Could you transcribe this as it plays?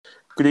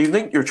Good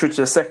evening. You're through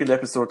to the second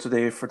episode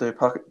today for the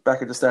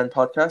Back of the Stand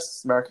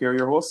podcast. Mark here,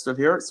 your host, still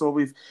here. So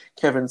we've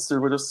Kevin still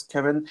with us.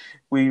 Kevin,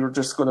 we were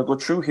just going to go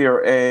through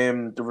here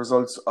the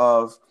results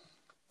of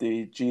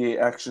the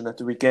GAA action at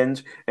the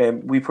weekend.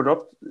 We put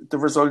up the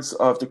results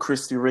of the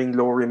Christy Ring,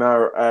 Lower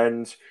Mar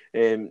and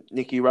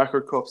Nicky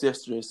Rackard Cups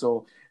yesterday.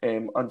 So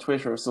on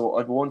Twitter. So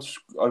I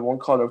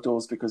won't call out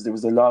those because there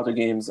was a lot of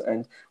games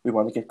and we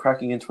want to get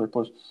cracking into it.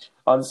 But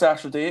on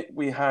Saturday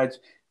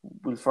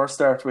we'll first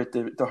start with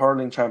the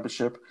hurling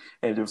championship.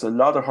 There was a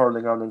lot of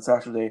hurling on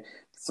Saturday.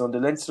 So in the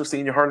Leinster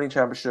Senior Hurling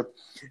Championship,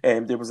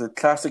 there was a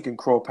classic in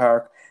Croke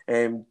Park.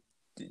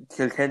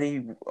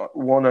 Kilkenny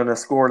won on a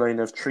scoreline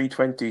of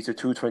 320 to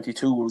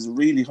 222. It was a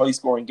really high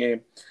scoring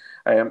game.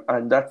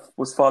 And that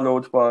was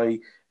followed by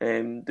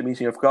the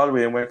meeting of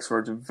Galway and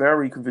Wexford. A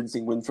very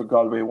convincing win for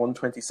Galway,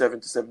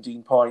 127 to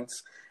 17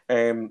 points.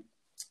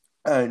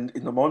 And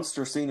in the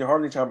Munster Senior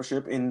Hurling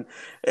Championship, in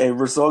a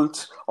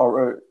result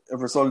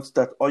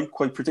that I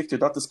quite predicted,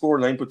 not the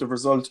scoreline, but the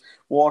result,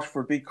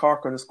 Waterford beat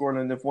Cork on a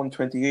scoreline of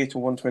 128 to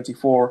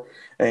 124.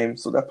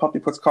 So that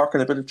probably puts Cork in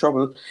a bit of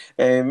trouble.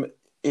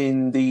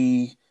 In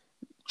the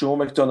Joe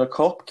McDonagh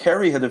Cup,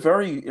 Kerry had a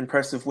very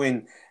impressive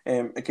win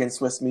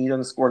against Westmeath on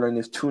a scoreline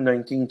of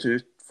 219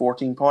 to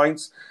 14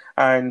 points.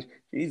 And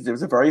there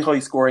was a very high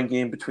scoring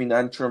game between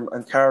Antrim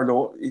and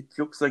Carlow. It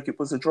looks like it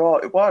was a draw.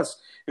 It was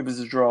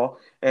a draw.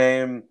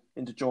 In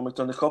the Joe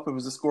McDonagh Cup, it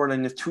was a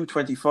scoreline of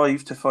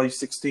 225 to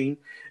 516.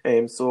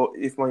 So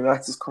if my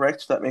maths is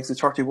correct, that makes it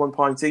 31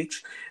 points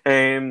each.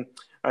 And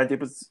there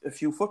was a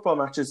few football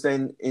matches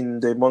then in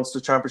the Munster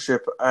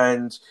Championship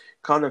and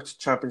Connacht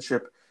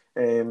Championship.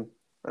 And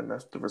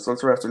the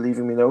results are after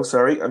leaving me now.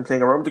 Sorry, I'm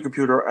playing around with the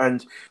computer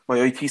and my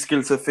IT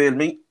skills have failed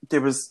me.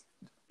 There was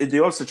in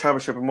the Ulster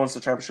Championship and Munster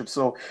Championship.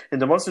 So in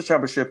the Munster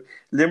Championship,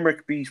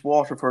 Limerick beat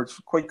Waterford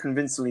quite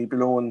convincingly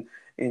below in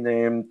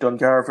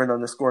Dungarvan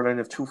on a scoreline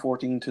of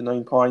 214 to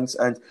 9 points.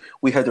 And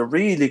we had a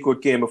really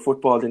good game of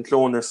football in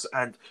Clonus.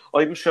 And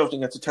I was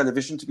shouting at the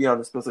television, to be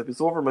honest, because if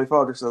it's over my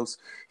father's house,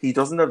 he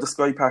doesn't have the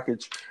Sky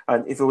package.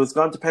 And if it was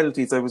gone to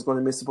penalties, I was going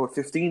to miss about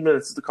 15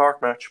 minutes of the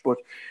Cork match. But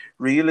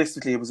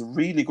realistically, it was a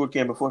really good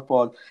game of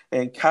football.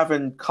 And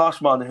Cavan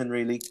caught Monaghan,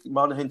 really.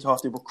 Monaghan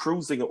thought they were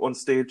cruising at one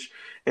stage.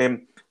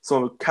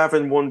 So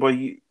Cavan won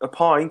by a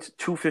point,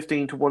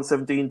 215 to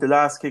 117. The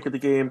last kick of the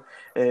game,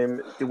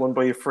 they won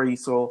by a free.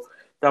 So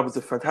that was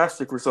a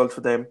fantastic result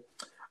for them.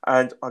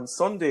 And on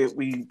Sunday,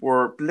 we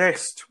were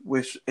blessed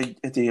with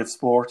a day of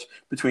sport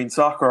between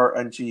soccer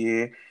and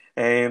GAA.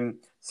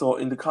 So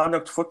in the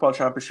Connacht Football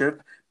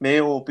Championship,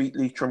 Mayo beat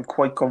Leitrim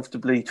quite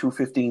comfortably,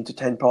 215 to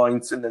 10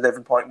 points, an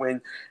 11-point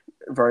win.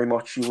 Very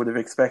much you would have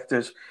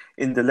expected.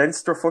 In the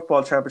Leinster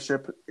Football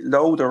Championship,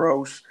 Louth are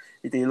out.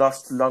 They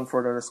lost to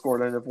Longford on a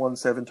scoreline of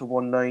 1-7 to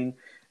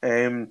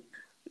 1-9.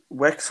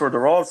 Wexford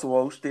are also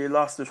out. They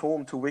lost at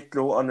home to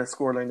Wicklow on a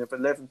scoreline of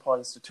 11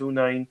 points to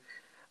 2-9.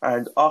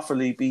 And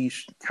Offaly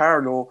beat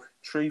Carlow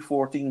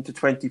 3-14 to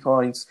 20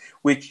 points,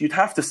 which you'd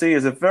have to say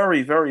is a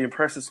very, very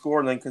impressive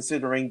scoreline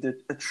considering the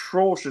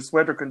atrocious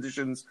weather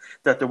conditions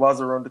that there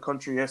was around the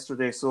country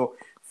yesterday. So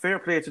fair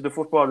play to the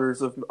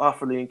footballers of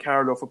Offaly and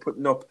Carlow for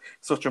putting up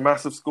such a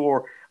massive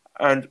score.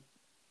 And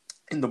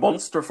in the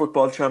Munster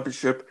Football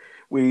Championship,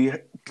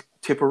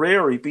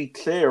 Tipperary beat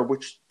Clare,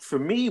 which for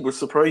me was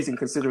surprising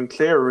considering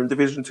Clare are in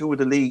Division 2 of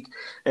the league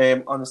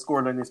on a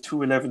scoreline of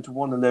 211 to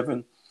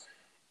 111.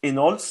 In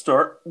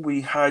Ulster,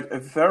 we had a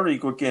very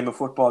good game of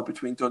football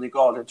between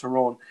Donegal and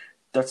Tyrone.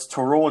 That's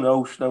Tyrone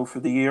out now for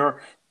the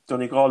year.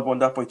 Donegal won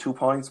that by 2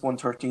 points,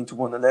 113 to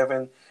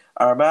 111.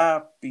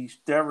 Armagh beat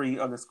Derry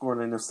on a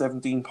scoreline of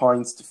 17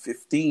 points to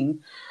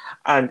 15.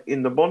 And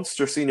in the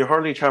Munster Senior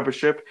Hurling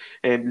Championship,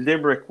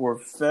 Limerick were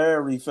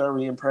very,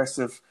 very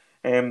impressive.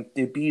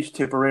 They beat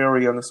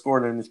Tipperary on a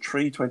scoreline of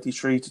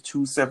 323 to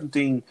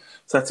 217.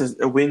 So that's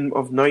a win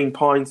of 9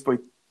 points by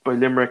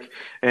Limerick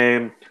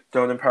down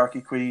in Páirc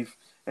Uí Chaoimh.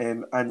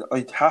 And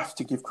I'd have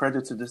to give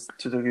credit to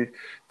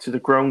the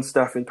ground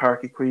staff in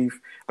Páirc Uí Chaoimh.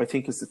 I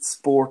think it's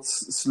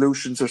Sports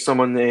Solutions or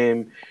someone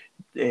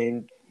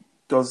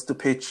does the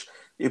pitch.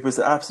 It was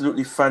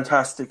absolutely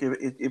fantastic.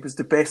 It was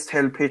the best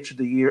held pitch of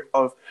the year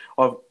of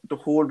the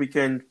whole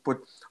weekend. But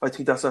I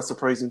think that's not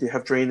surprising. They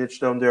have drainage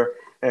down there.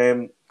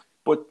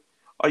 But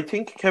I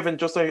think, Kevin, I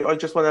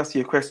just want to ask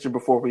you a question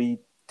before we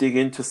dig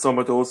into some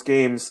of those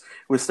games.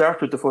 We'll start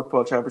with the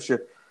football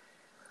championship.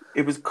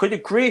 It was kind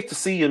of great to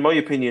see, in my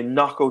opinion,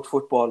 knockout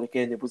football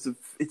again.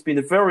 It's been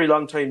a very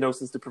long time now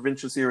since the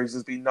provincial series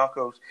has been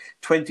knockout,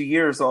 20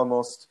 years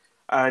almost,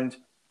 and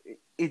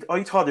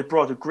I thought it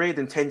brought a great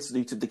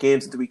intensity to the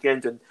games at the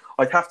weekend, and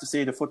I'd have to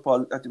say the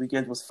football at the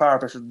weekend was far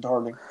better than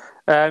hurling.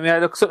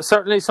 Look,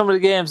 certainly some of the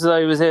games that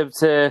I was able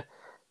to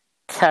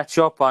catch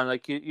up on,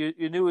 like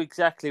you knew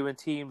exactly when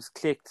teams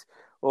clicked,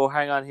 oh,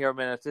 hang on here a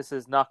minute, this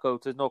is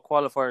knockout, there's no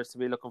qualifiers to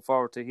be looking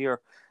forward to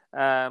here.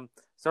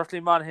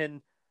 Certainly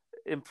Monaghan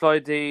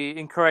employed the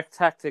incorrect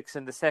tactics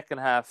in the second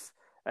half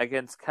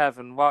against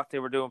Cavan. What they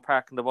were doing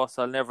parking the bus,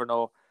 I'll never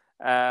know.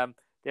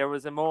 There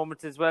was a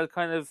moment as well,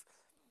 kind of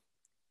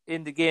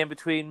in the game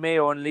between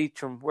Mayo and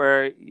Leitrim,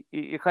 where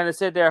you kind of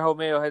said there how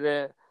Mayo had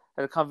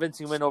a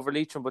convincing win over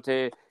Leitrim, but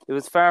it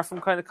was far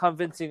from kind of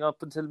convincing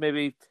up until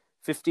maybe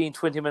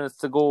 15-20 minutes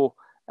to go.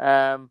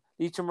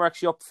 Leitrim were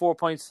actually up 4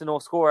 points to no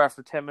score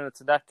after 10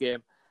 minutes in that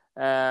game.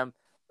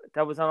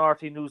 That was on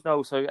RT News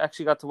Now, so I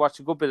actually got to watch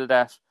a good bit of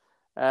that.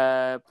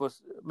 But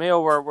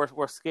Mayo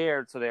were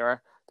scared, so they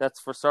were. That's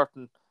for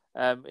certain.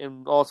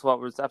 In also what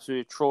was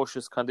absolutely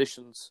atrocious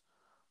conditions.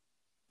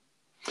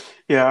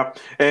 Yeah,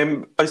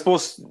 I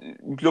suppose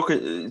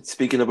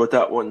speaking about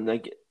that one,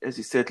 like as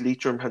you said,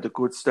 Leitrim had a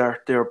good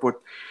start there,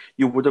 but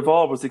you would have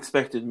always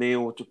expected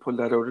Mayo to pull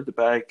that out of the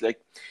bag.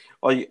 Like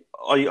I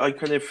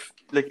kind of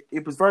like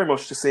it was very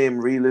much the same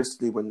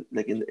realistically when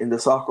like in the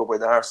soccer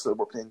when Arsenal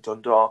were playing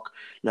Dundalk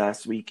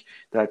last week.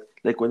 That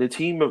like when a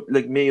team of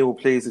like Mayo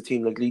plays a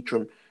team like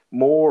Leitrim,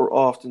 more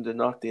often than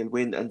not they'll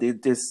win, and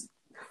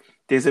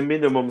there's a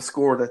minimum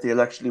score that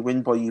they'll actually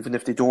win by, even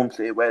if they don't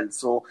play well.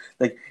 So,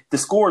 like, the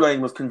scoreline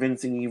was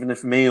convincing, even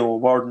if Mayo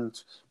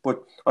weren't.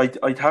 But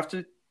I'd have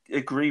to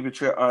agree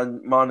with you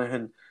on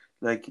Monaghan.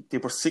 Like, they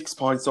were 6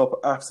 points up,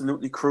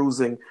 absolutely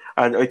cruising.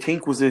 And I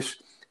think was it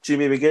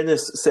Jimmy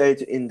McGuinness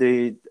said in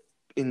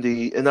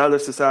the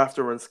analysis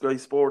after on Sky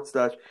Sports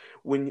that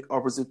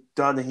or was it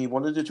Donaghy,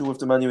 one of the two of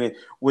them anyway,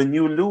 when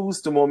you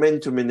lose the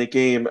momentum in the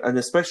game, and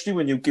especially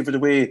when you give it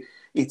away,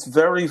 it's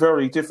very,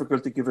 very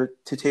difficult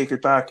to take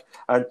it back.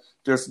 And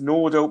there's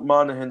no doubt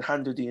Monaghan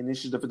handed the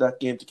initiative of that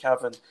game to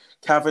Cavan.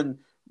 Cavan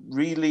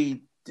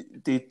really,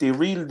 they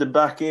reeled them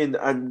back in,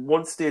 and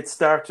once they had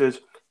started,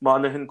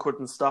 Monaghan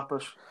couldn't stop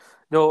it.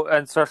 No,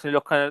 and certainly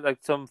look kind of like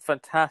some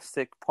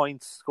fantastic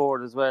points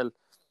scored as well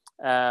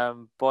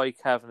by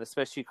Cavan,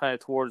 especially kind of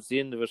towards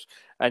the end of it.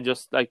 And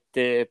just like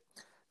the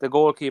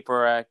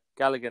goalkeeper,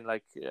 Galligan,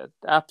 like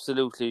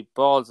absolutely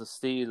balls of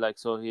steel. Like,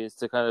 so he is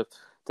to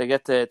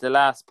get the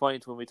last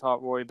point when we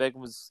thought Rory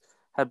Begum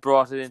had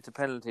brought it into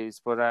penalties.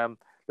 But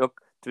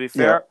look, to be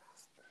fair,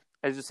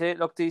 as you say,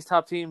 look, these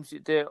top teams,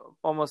 they're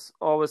almost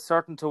always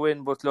certain to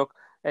win. But look,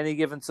 any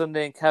given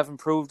Sunday, and Cavan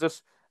proved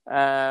it.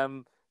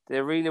 They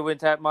really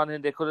went at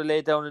Monaghan. They could have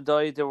laid down and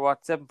died. They were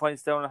 7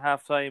 points down at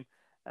half time.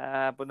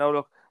 But now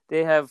look,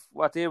 they have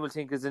what they will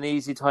think is an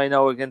easy tie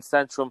now against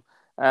Antrim.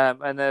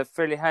 And a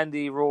fairly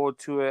handy road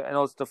to an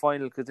Ulster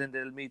final, because then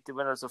they'll meet the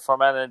winners of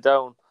Fermanagh and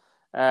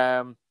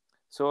Down.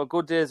 So a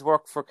good day's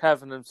work for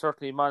Cavan, and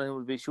certainly Monaghan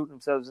will be shooting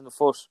themselves in the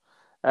foot.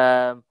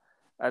 And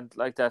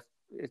like that,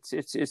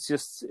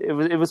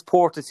 it was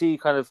poor to see.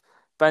 Kind of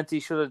Banty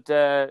should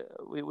have.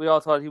 We all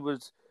thought he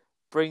would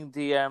bring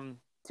the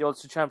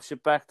Ulster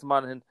Championship back to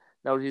Monaghan.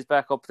 Now that he's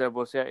back up there,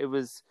 but yeah, it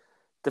was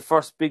the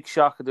first big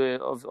shock of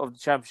the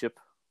championship.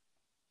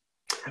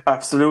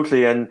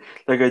 Absolutely, and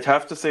like I'd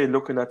have to say,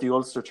 looking at the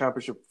Ulster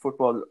Championship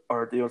football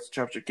or the Ulster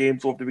Championship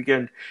games over the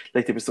weekend,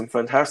 like there was some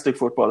fantastic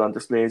football on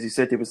display. As you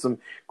said, there was some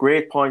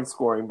great point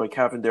scoring by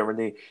Cavan there,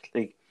 and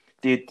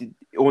they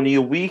only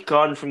a week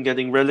on from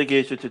getting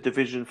relegated to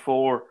Division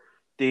 4,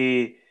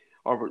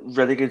 or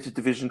relegated to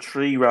Division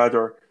 3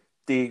 rather,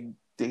 they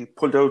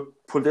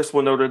pulled this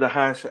one out of the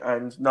hat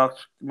and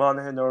knocked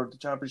Monaghan out of the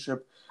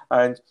championship.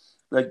 And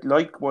like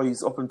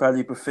likewise up in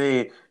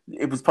Ballybuffet,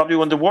 it was probably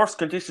one of the worst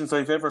conditions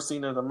I've ever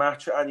seen in a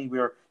match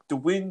anywhere. The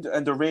wind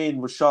and the rain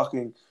was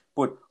shocking,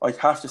 but I'd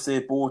have to say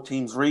both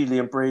teams really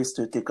embraced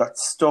it. They got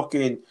stuck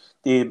in.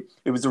 It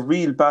was a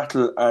real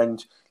battle,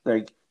 and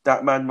like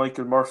that man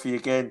Michael Murphy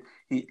again.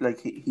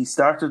 He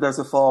started as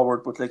a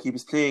forward, but like he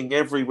was playing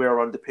everywhere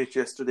on the pitch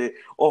yesterday,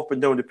 up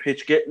and down the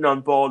pitch, getting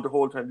on ball the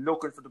whole time,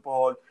 looking for the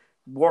ball,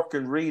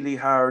 working really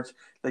hard.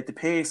 Like the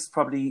pace,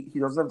 probably he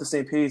doesn't have the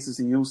same pace as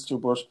he used to,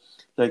 but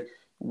like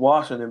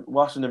what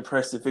an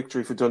impressive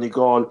victory for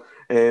Donegal.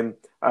 And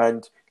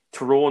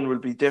Tyrone will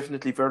be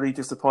definitely very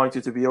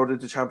disappointed to be out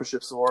of the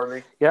championship so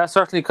early. Yeah,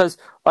 certainly, because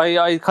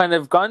I kind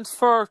of gone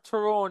for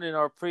Tyrone in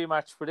our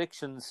pre-match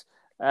predictions.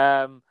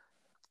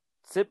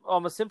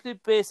 Almost simply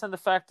based on the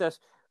fact that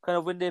kind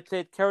of when they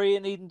played Kerry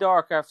and Eden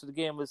Dark after the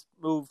game was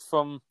moved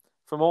from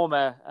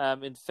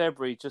Omagh in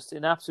February, just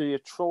in absolutely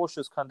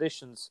atrocious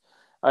conditions,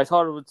 I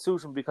thought it would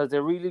suit them because they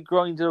really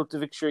grinded out the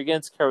victory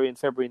against Kerry in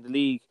February in the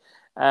league.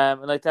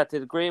 And like that, they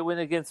had a great win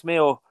against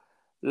Mayo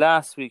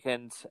last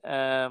weekend.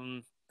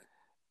 And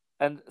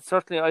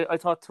certainly I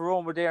thought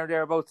Tyrone were there and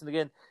thereabouts. And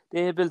again,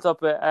 they had built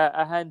up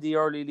a handy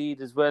early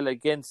lead as well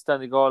against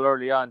Donegal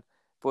early on.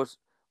 But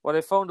what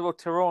I found about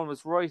Tyrone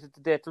was right at the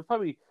death. They were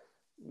probably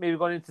maybe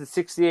going into the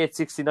 68th,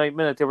 69th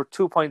minute. They were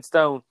 2 points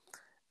down,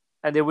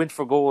 and they went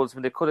for goals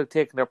when they could have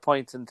taken their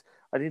points. And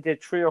I think they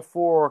had 3 or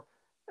 4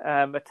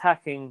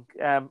 attacking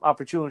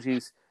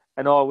opportunities,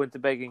 and all went to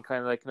begging.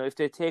 Kind of like, if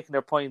they'd taken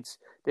their points,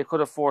 they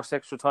could have forced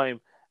extra time,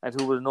 and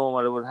who would have known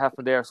what would have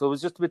happened there. So it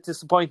was just a bit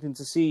disappointing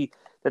to see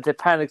that they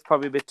panicked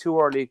probably a bit too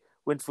early,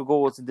 went for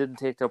goals, and didn't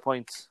take their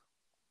points.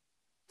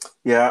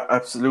 Yeah,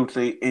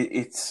 absolutely.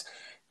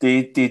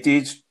 They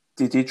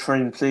did try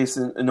and place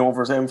an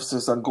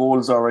overemphasis on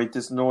goals, all right,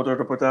 there's no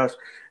doubt about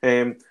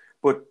that.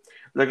 But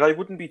like I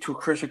wouldn't be too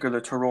critical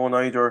of Tyrone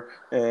either.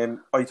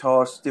 I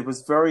thought there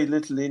was very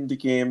little in the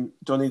game.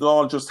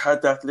 Donegal just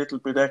had that little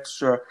bit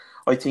extra.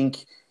 I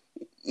think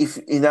if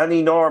in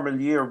any normal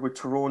year with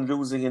Tyrone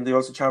losing in the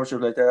Ulster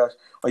Championship like that,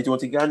 I don't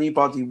think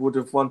anybody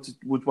would want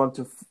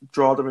to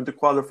draw them into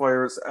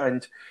qualifiers.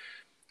 And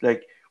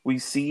like we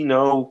see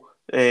now,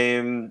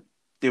 there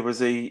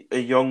was a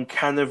young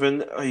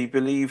Canavan, I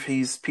believe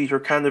he's Peter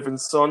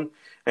Canavan's son,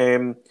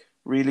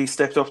 really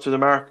stepped up to the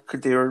mark.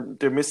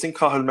 They're missing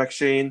Cathal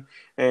McShane,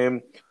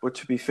 but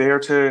to be fair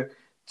to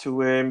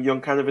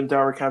young Canavan,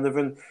 Dara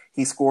Canavan,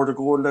 he scored a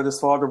goal that his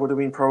father would have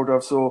been proud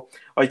of. So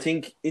I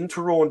think in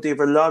Tyrone they have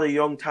a lot of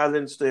young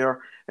talent there.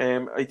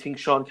 I think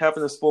Sean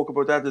Kavanagh spoke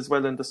about that as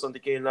well in the Sunday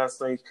game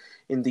last night.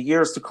 In the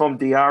years to come,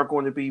 they are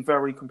going to be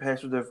very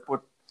competitive.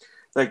 But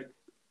like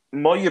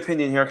my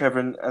opinion here,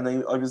 Kevin, and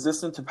I was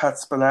listening to Pat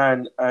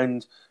Spillane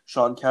and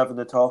Sean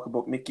Kavanagh talk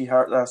about Mickey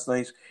Harte last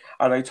night,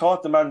 and I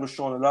thought the man was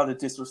showing a lot of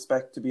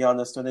disrespect, to be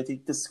honest. And I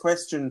think this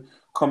question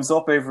comes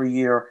up every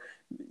year.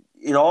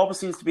 It always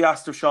seems to be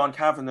asked of Sean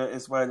Kavanagh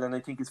as well, and I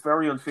think it's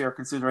very unfair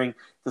considering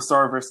the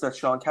service that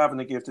Sean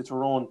Kavanagh gave to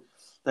Tyrone.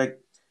 Like,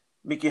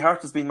 Mickey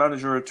Harte has been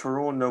manager at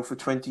Tyrone now for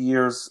 20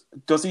 years.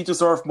 Does he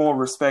deserve more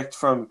respect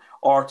from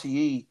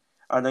RTE?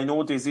 And I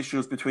know there's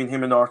issues between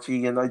him and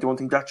RTE, and I don't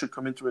think that should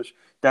come into it,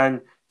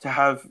 than to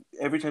have,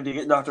 every time they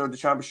get knocked out of the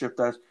championship,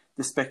 that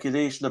the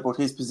speculation about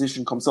his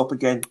position comes up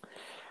again.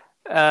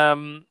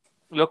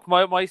 Look,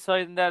 my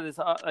side in that is,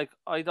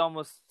 I'd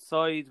almost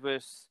side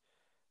with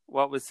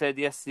what was said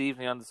yesterday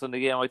evening on the Sunday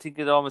game. I think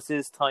it almost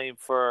is time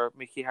for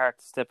Mickey Harte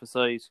to step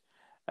aside.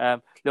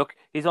 Look,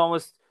 he's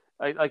almost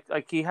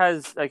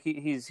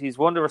he's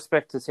won the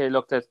respect to say,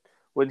 look, that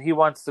when he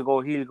wants to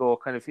go, he'll go.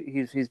 Kind of,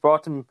 he's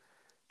brought him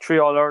 3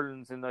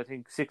 All-Irelands and I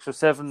think 6 or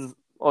 7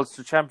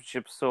 Ulster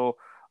Championships. So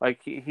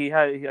he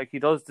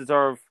does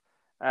deserve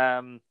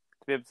to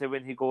be able to say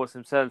when he goes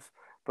himself.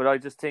 But I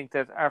just think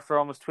that after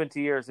almost 20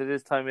 years, it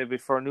is time maybe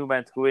for a new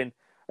man to go in.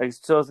 Like, it's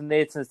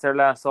 2008 since their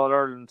last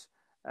All-Ireland.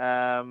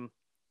 And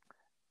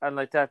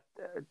like that,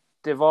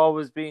 they've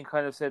always been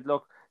kind of said,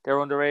 look, their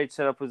underage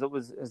setup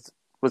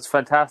was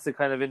fantastic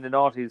kind of in the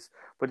noughties.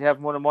 But they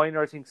haven't won a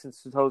minor, I think,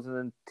 since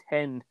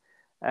 2010.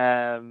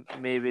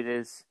 Maybe it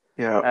is.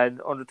 Yeah. And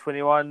under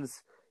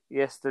 21s,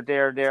 yes,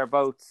 they're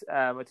thereabouts.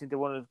 I think they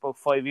won it about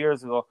 5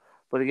 years ago.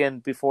 But again,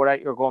 before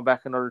that, you're going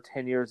back another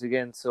 10 years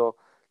again. So,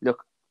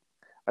 look,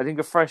 I think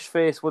a fresh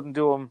face wouldn't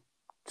do him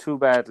too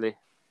badly.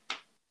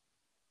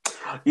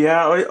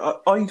 Yeah,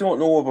 I don't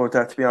know about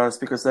that, to be honest,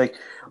 because like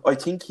I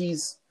think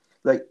he's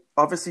like,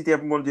 obviously they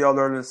haven't won the All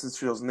Ireland since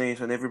 2008,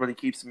 and everybody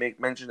keeps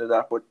mention of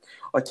that. But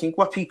I think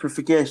what people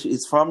forget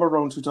is from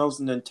around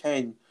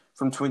 2010,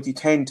 from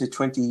 2010 to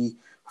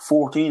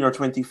 2014 or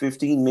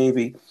 2015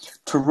 maybe,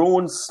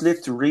 Tyrone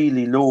slipped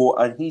really low,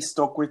 and he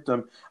stuck with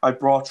them. I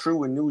brought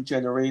through a new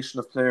generation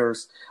of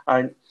players,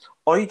 and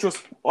I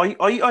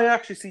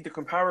actually see the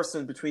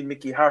comparison between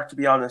Mickey Harte, to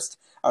be honest,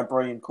 and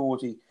Brian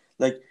Cody.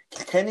 Like,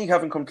 Kenny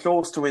haven't come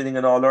close to winning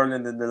an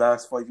All-Ireland in the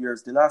last 5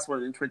 years. The last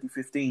one in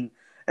 2015,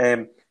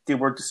 they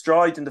were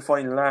destroyed in the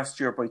final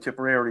last year by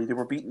Tipperary. They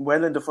were beaten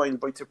well in the final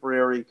by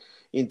Tipperary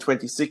in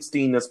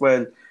 2016 as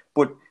well.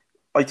 But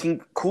I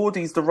think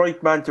Cody's the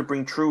right man to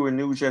bring through a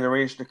new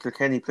generation of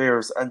Kilkenny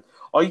players. And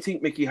I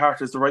think Mickey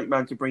Harte is the right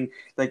man to bring,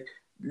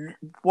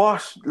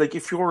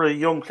 if you're a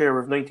young player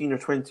of 19 or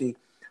 20,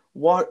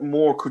 what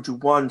more could you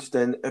want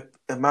than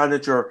a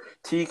manager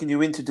taking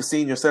you into the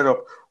senior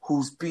setup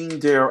who's been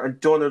there and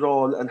done it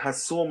all and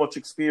has so much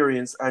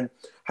experience of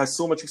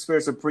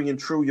bringing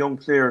through young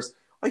players?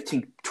 I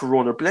think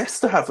Tyrone are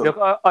blessed to have him.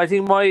 Look, I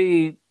think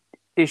my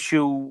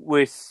issue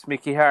with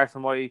Mickey Harte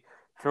and why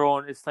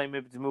Tyrone it's time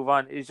maybe to move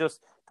on is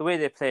just the way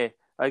they play.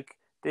 Like,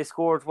 they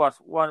scored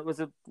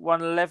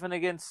 111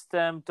 against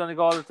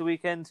Donegal at the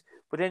weekend,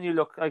 but then you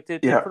look like they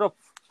put up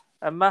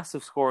a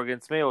massive score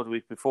against Mayo the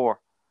week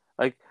before.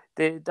 Like,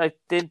 they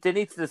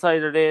need to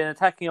decide, are they an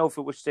attacking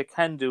outfit, which they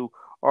can do,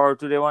 or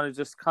do they want to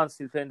just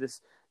constantly play in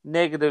this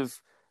negative,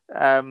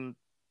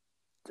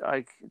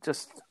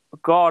 just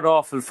god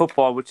awful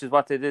football, which is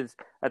what they did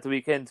at the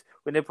weekend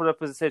when they put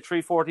up, as I say,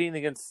 3-14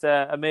 against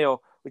a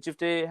Mayo, which if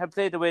they had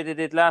played the way they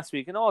did last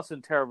week and also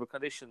in terrible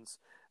conditions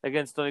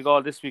against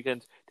Donegal this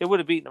weekend, they would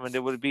have beaten them, and they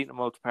would have beaten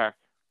them out the park.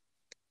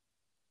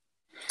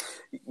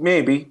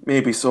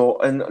 Maybe so.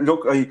 And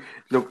look, I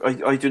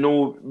don't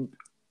know.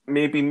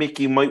 Maybe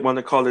Mickey might want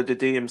to call it a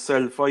day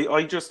himself.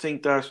 I just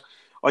think that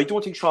I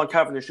don't think Sean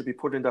Kavanagh should be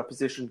put in that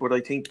position, but I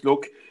think,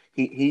 look,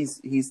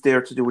 he's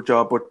there to do a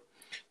job. But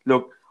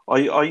look,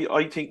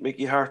 I think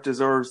Mickey Harte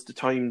deserves the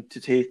time to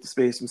take the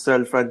space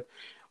himself, and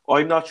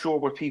I'm not sure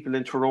what people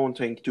in Tyrone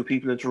think. Do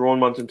people in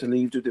Tyrone want him to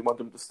leave? Do they want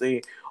him to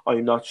stay?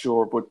 I'm not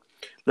sure. But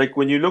like,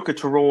 when you look at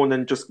Tyrone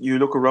and just you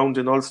look around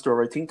in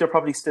Ulster, I think they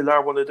probably still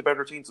are one of the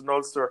better teams in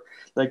Ulster.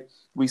 Like,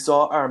 we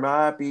saw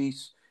Armagh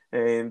beat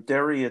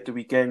Derry at the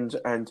weekend,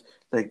 and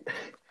like,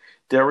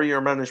 Derry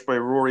are managed by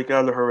Rory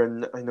Gallagher,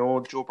 and I know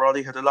Joe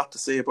Brody had a lot to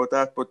say about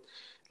that, but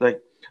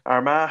like,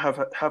 Armagh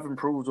have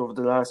improved over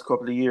the last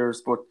couple of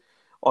years, but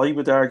I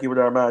would argue with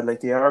Armagh,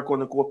 like, they are going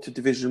to go up to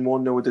Division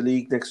 1 now with the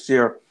league next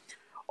year.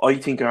 I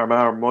think Armagh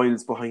are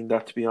miles behind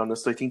that, to be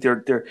honest. I think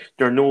they're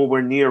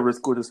nowhere near as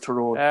good as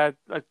Tyrone.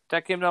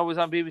 That game now was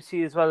on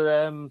BBC as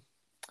well.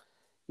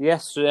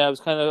 Yesterday,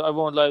 I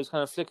won't lie, I was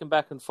kind of flicking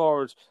back and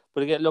forward.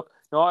 But again, look,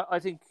 no, I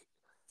think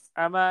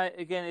Armagh,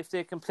 again, if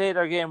they can play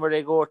their game where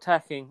they go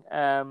attacking,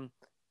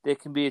 they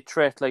can be a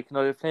threat. Like,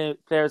 they're playing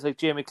players like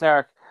Jamie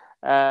Clark,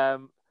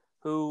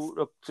 who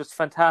look just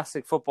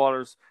fantastic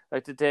footballers.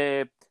 Like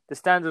the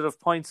standard of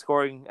point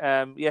scoring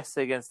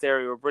yesterday against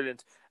Derry were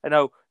brilliant. And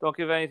now, don't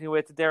give anything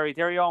away to Derry.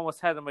 Derry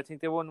almost had them. I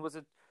think they won, was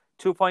it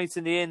 2 points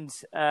in the end?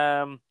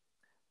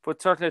 But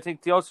certainly, I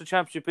think the Ulster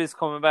Championship is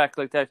coming back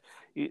like that.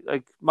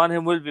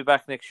 Monaghan will be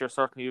back next year.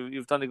 Certainly,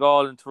 you've done the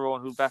Gaul and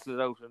Tyrone who battled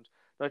it out, and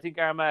I think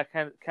Armagh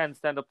can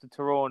stand up to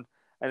Tyrone.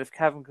 And if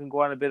Cavan can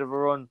go on a bit of a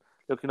run,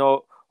 look,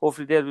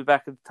 hopefully they'll be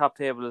back at the top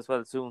table as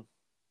well soon.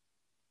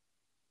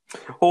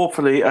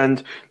 Hopefully,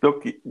 and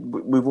look,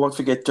 we won't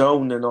forget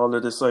Down and all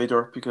of this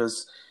either,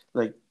 because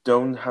like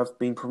Down have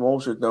been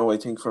promoted now, I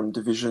think, from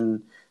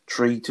Division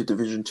 3 to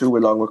Division 2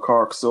 along with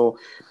Cork. So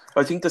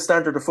I think the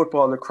standard of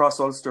football across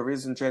Ulster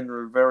is in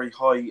general very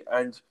high,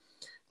 and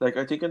like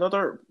I think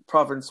another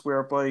province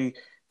whereby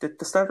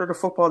the standard of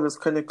football is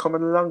kind of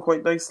coming along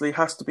quite nicely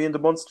has to be in the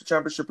Munster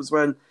Championship as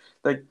well.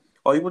 Like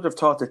I would have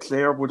thought that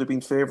Clare would have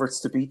been favourites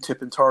to beat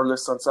Tipp and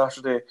Thurles on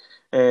Saturday.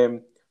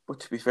 But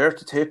to be fair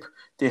to Tipp,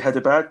 they had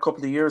a bad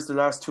couple of years, the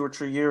last 2 or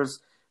 3 years,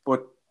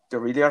 but they're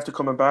really after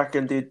coming back,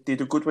 and they did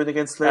a good win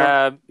against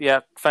Clare. Yeah,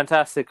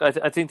 fantastic.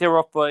 I think they were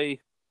up by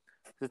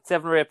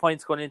 7 or 8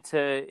 points going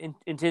into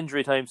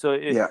injury time, so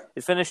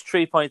it finished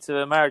 3 points of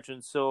a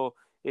margin. So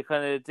it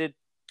kind of did,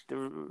 the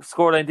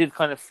scoreline did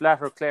kind of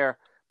flatter Clare,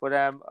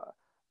 but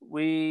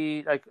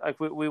we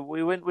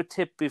went with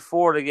Tipp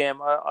before the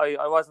game.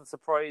 I wasn't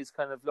surprised.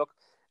 Kind of look,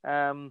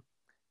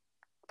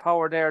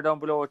 Power there down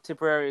below at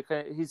Tipperary.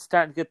 He's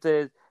starting to get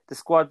the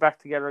squad back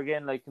together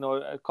again. Like,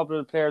 a couple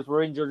of the players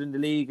were injured in the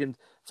league and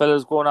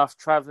fellas going off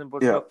travelling.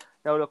 But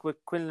look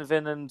with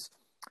Quinlan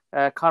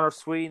and Conor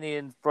Sweeney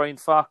and Brian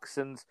Fox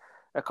and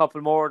a couple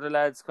more of the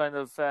lads kind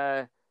of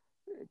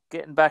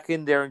getting back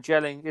in there and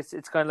gelling.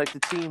 It's kind of like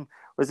the team,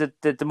 was it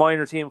the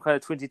minor team kind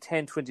of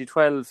 2010,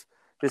 2012.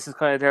 This is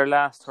kind of their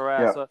last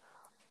hurrah. Yeah. So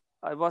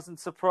I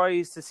wasn't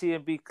surprised to see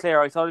him beat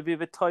Clare. I thought it'd be a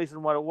bit tighter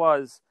than what it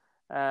was.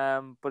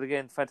 But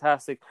again,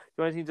 fantastic.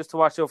 The only thing just to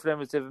watch out for them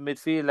is they have a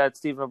midfield lad,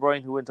 Stephen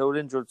O'Brien, who went out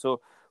injured.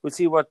 So we'll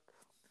see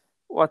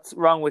what's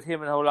wrong with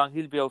him and how long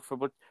he'll be out for.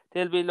 But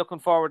they'll be looking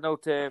forward now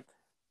to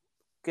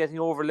getting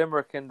over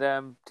Limerick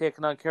and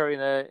taking on Kerry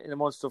in a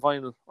Munster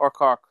final, or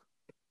Cork.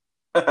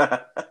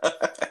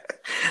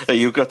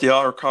 You've got the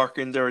R Cork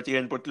in there at the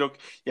end, but look,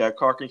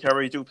 Cork and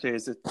Kerry do play.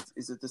 Is it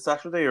the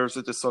Saturday or is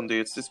it the Sunday?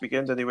 It's this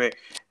weekend anyway.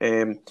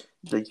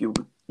 Like you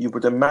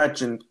would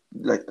imagine,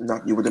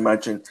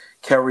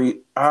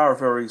 Kerry are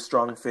very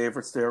strong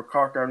favourites there.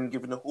 Cork aren't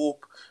given a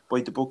hope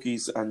by the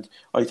bookies, and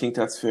I think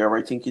that's fair.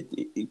 I think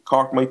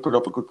Cork might put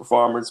up a good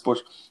performance, but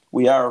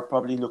we are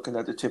probably looking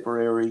at the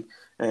Tipperary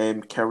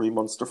Kerry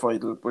Munster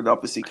final, with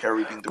obviously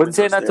Kerry being the winners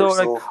there. But saying that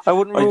though, I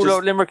wouldn't rule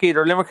out Limerick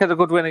either. Limerick had a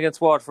good win against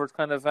Waterford,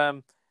 kind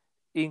of.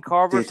 Ian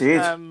Corbett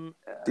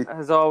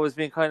has always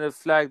been kind of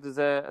flagged as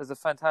a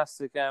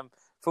fantastic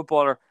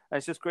footballer. And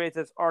it's just great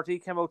that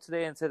RT came out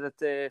today and said that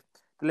the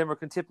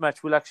Limerick and Tipp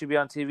match will actually be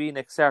on TV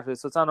next Saturday.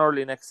 So it's on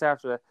early next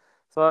Saturday.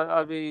 So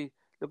I'll be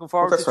looking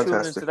forward to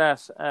tuning into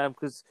that.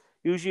 Because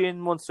usually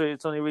in Munster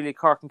it's only really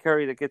Cork and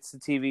Kerry that gets the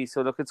TV.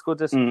 So look, it's good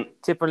that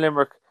Tipp and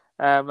Limerick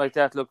like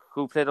that, look,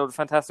 who played out a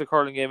fantastic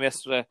hurling game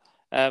yesterday.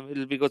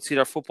 It'll be good to see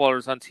their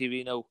footballers on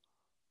TV now.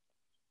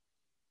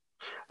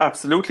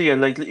 Absolutely, and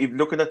like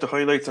looking at the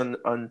highlights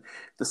on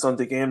the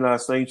Sunday game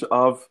last night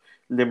of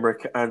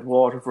Limerick and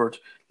Waterford,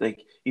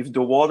 like even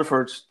though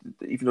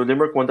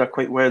Limerick won that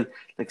quite well,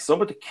 like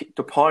some of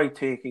the point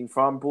taking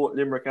from both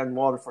Limerick and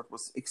Waterford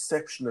was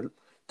exceptional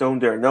down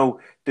there. Now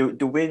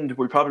the wind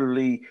will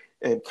probably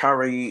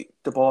carry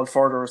the ball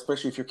further,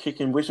 especially if you're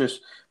kicking with it,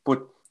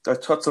 but I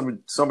thought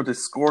some of the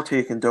score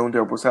taken down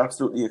there was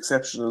absolutely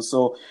exceptional.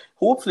 So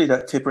hopefully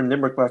that Tipp and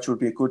Limerick match will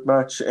be a good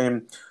match.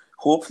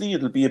 Hopefully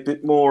it'll be a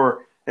bit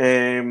more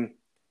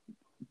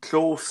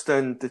close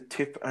than the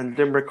Tipp and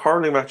Limerick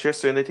hurling match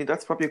yesterday, and I think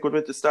that's probably a good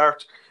way to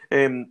start.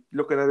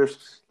 Looking at it,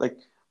 like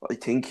I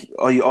think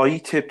I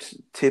tipped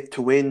Tipp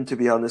to win. To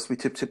be honest, we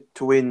tipped Tipp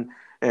to win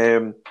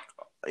in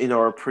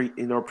our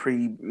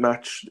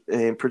pre-match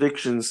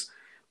predictions,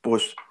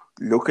 but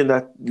looking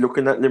at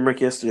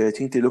Limerick yesterday, I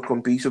think they look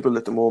unbeatable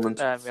at the moment.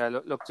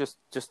 Look, just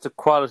the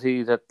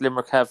quality that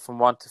Limerick have from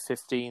 1 to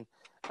 15,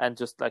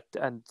 and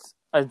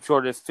I'm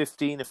sure there's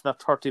 15, if not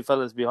 30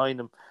 fellas behind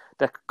them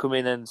that could come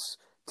in and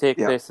take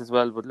place as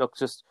well. But look,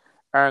 just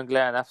Aaron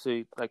Glenn,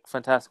 absolutely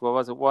fantastic. What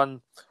was it? 1-6,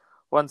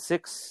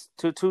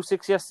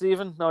 2-6 yesterday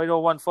even? No, I know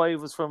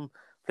 1-5 was from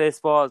place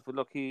balls, but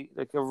look, he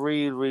a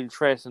real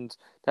threat, and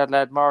that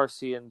lad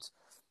Morrissey and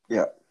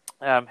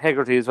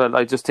Hegarty as well.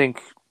 I just think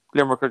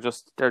Limerick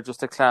they're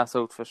just a class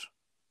outfit.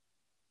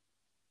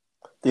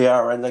 They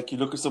are, and like you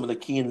look at someone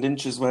like Cian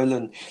Lynch as well,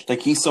 and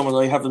like he's someone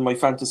I have in my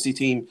fantasy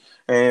team.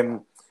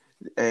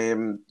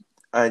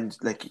 and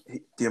like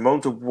the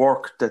amount of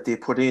work that they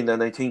put in,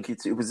 and I think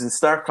it was in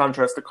stark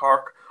contrast to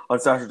Cork on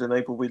Saturday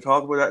night. But we'll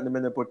talk about that in a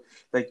minute. But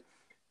like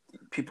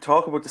people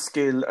talk about the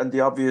skill and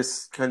the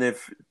obvious kind of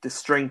the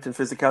strength and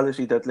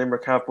physicality that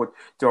Limerick have, but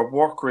their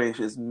work rate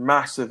is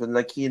massive. And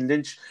like Ian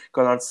Lynch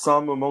got on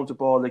some amount of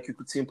ball, like you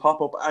could see him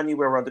pop up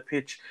anywhere on the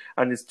pitch,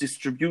 and his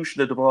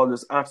distribution of the ball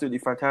is absolutely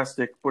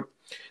fantastic. But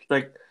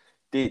like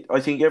I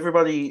think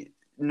everybody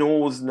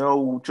knows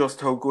now just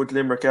how good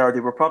Limerick are.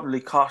 They were probably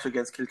caught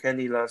against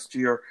Kilkenny last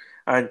year,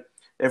 and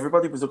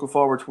everybody was looking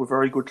forward to a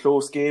very good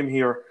close game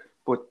here,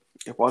 but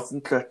it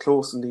wasn't that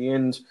close in the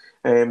end.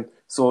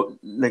 So,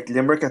 like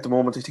Limerick at the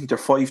moment, I think they're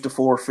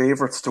 5-4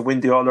 favourites to win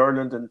the All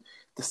Ireland, and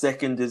the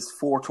second is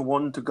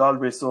 4-1 to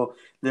Galway. So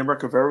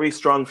Limerick are very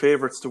strong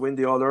favourites to win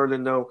the All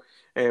Ireland now,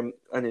 and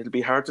it'll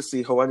be hard to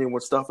see how anyone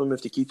would stop them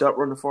if they keep that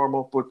run of form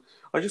up. But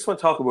I just want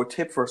to talk about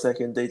Tipp for a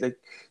second.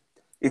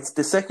 It's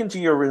the second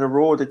year in a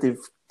row that they've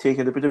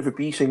taken a bit of a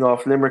beating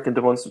off Limerick in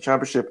the Munster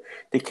Championship.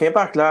 They came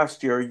back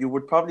last year. You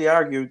would probably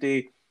argue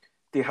they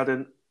had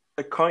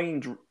a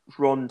kind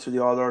run to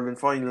the All Ireland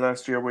final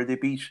last year where they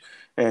beat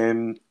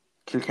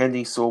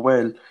Kilkenny so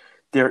well.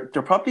 They're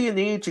probably an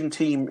ageing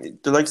team.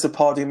 The likes of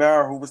Paddy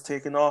Maher, who was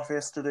taken off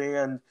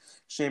yesterday, and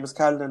Seamus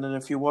Callan and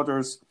a few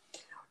others.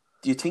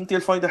 Do you think they'll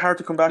find it hard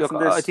to come back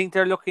from this? I think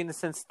they're lucky in the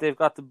sense they've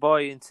got the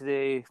bye into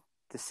the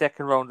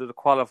second round of the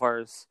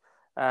qualifiers.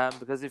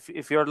 Because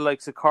if you're the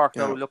likes of Cork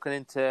now looking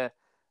into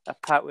a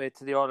pathway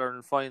to the All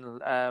Ireland final,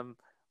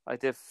 I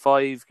did 4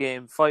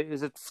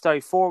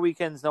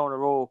 weekends now in a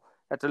row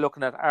that they're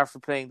looking at after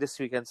playing this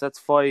weekend. So that's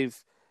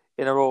 5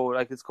 in a row.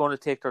 Like, it's going to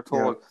take their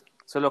toll. Yeah.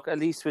 So look, at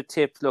least with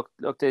Tipp,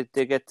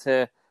 they get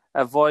to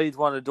avoid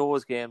one of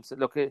those games.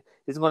 Look, it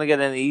isn't going to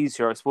get any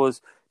easier. I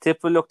suppose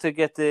Tipp will look to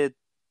get the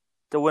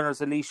winners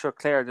of Laois or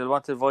Clare. They'll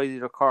want to avoid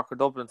either Cork or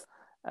Dublin.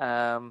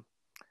 And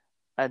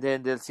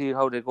then they'll see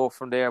how they go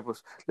from there.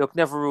 But look,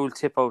 never rule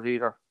Tipp out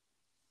either.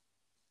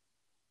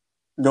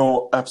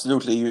 No,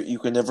 absolutely. You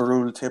can never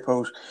rule Tipp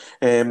out.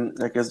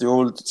 Like as the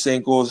old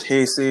saying goes,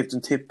 hay saved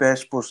and Tipp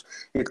bet, but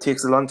it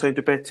takes a long time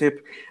to bet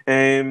Tipp.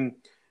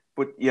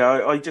 But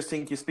yeah, I just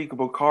think you speak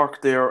about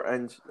Cork there,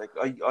 and like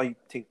I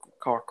think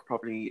Cork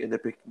probably in a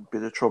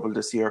bit of trouble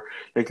this year.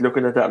 Like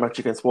looking at that match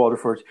against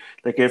Waterford,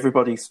 like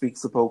everybody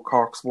speaks about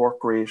Cork's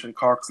work rate and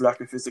Cork's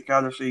lack of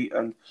physicality,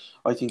 and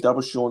I think that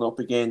was shown up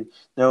again.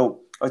 Now,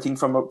 I think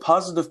from a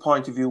positive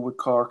point of view with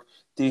Cork,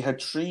 they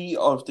had 3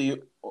 of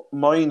the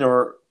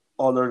minor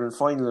All-Ireland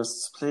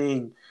finalists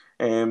playing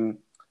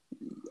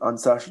on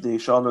Saturday.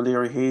 Sean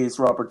O'Leary Hayes,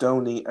 Robert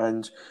Downey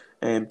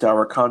and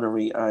Dara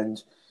Connery,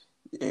 and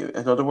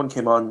another one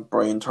came on,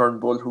 Brian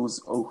Turnbull,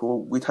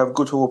 who we'd have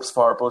good hopes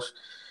for. But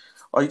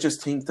I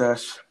just think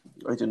that,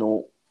 I don't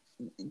know,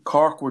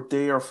 Cork were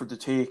there for the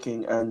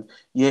taking, and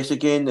yet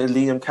again a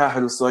Liam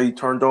Cahill side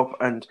turned up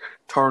and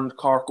turned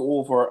Cork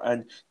over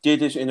and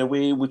did it in a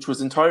way which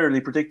was entirely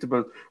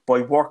predictable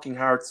by working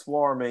hard,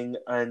 swarming,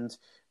 and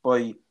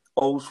by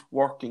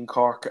outworking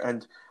Cork.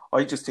 And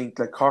I just think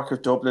like Cork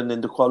have Dublin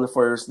in the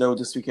qualifiers now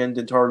this weekend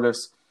in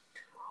Thurles.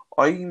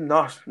 I'm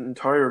not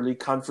entirely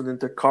confident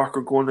that Cork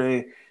are going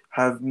to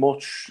have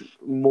much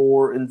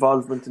more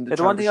involvement in the championship.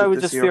 The one thing I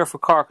would just fear for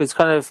Cork is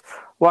kind of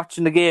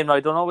watching the game. Now, I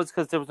don't know if it's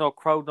because there was no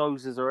crowd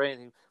noises or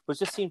anything, but it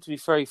just seemed to be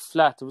very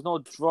flat. There was no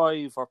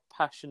drive or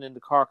passion in the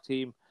Cork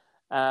team.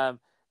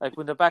 Like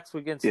when their backs were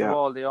against the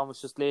wall, they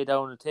almost just lay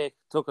down and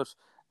took it.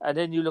 And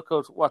then you look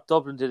at what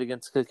Dublin did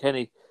against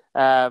Kilkenny.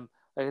 Like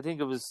I think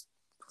it was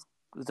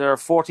there a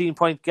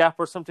 14-point gap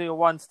or something at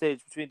one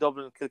stage between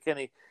Dublin and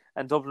Kilkenny,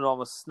 and Dublin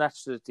almost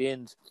snatched it at the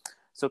end.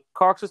 So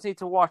Cork just need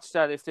to watch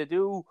that. If they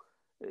do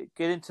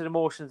get into the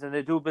motions and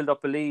they do build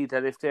up a lead,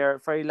 that if they're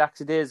very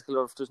lackadaisical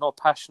or if there's no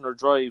passion or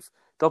drive,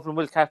 Dublin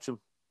will catch them.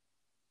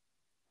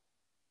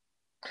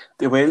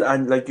 They will,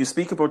 and like you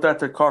speak about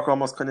that Cork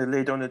almost kind of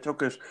laid down and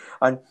took it.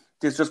 And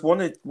there's just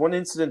one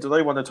incident that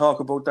I want to talk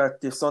about that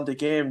the Sunday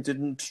game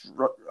didn't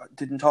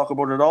talk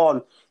about at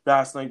all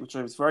last night, which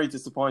I was very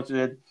disappointed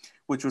in,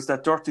 which was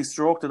that dirty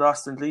stroke that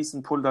Austin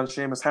Gleeson pulled on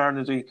Seamus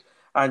Harnedy.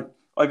 And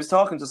I was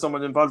talking to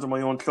someone involved in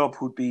my own club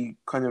who'd be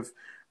kind of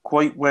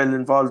quite well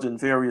involved in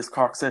various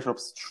Cork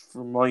setups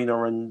from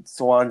minor and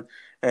so on.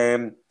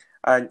 And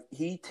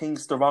he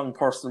thinks the wrong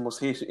person was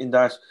hit in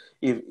that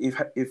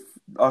if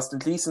Austin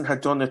Gleeson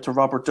had done it to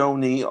Robert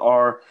Downey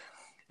or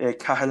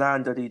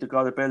Cahalane, that he'd have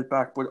got a belt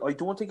back. But I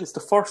don't think it's the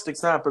first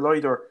example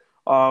either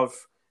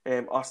of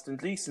Austin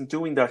Gleeson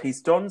doing that.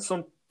 He's done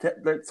something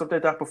like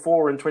that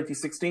before in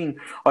 2016.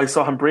 I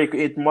saw him break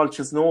Aidan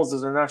Mulch's nose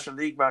at a National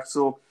League match.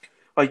 So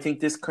I think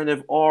this kind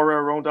of aura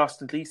around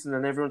Austin Gleeson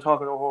and everyone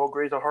talking about how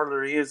great a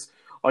hurler he is,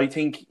 I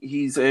think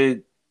he's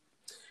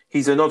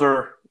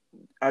another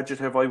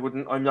adjective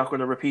I'm not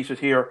going to repeat it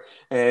here.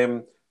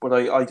 But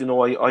I don't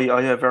know,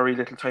 I have very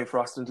little time for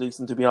Austin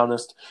Gleeson, to be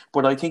honest.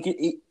 But I think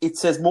it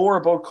says more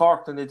about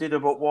Cork than it did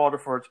about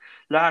Waterford.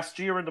 Last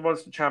year in the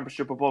Munster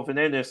Championship above in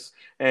Ennis,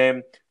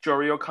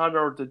 Jerry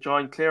O'Connor, the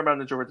joint Clare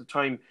manager at the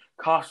time,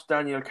 caught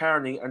Daniel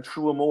Carney and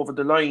threw him over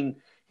the line.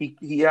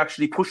 He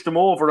actually pushed him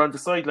over on the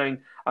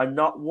sideline, and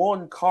not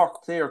one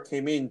Cork player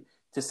came in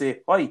to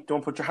say, "Oi,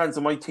 don't put your hands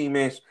on my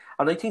teammate."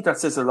 And I think that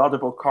says a lot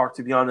about Cork,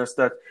 to be honest.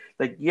 That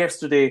like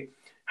yesterday,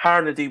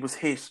 Harnedy was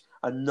hit,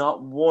 and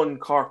not one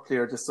Cork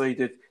player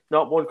decided.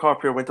 Not one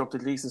Cork player went up to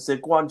the police and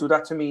said, "Go on, do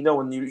that to me now,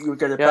 and you'll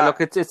get it Yeah, back."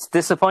 look, it's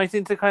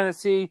disappointing to kind of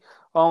see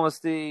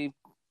almost the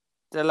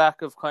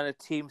lack of kind of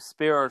team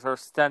spirit or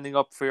standing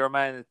up for your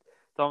man.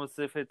 It's almost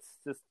as if it's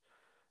just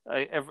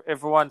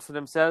everyone for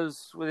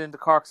themselves within the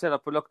Cork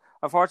setup. But look,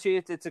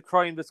 unfortunately, it's a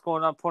crime that's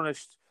going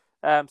unpunished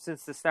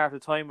since the start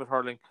of time with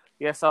hurling.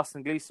 Yes,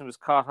 Austin Gleeson was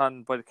caught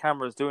on by the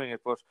cameras doing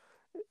it, but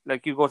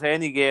like you go to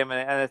any game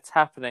and it's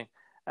happening.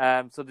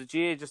 So the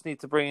GAA just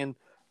need to bring in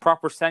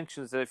proper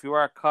sanctions that if you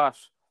are caught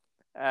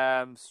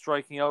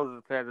striking out at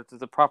the player, that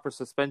there's a proper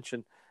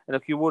suspension. And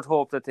look, you would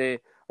hope that they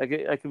like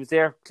it was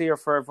there clear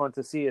for everyone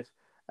to see it,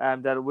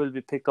 that it will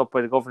be picked up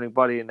by the governing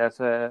body and that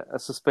a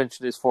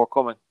suspension is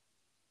forthcoming.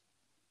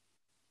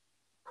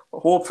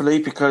 Hopefully,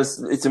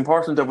 because it's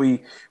important that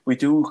we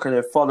do kind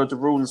of follow the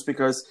rules.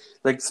 Because,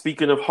 like,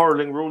 speaking of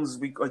hurling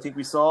rules, I think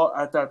we saw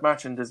at that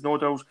match, and there's no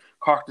doubt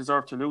Cork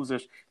deserved to lose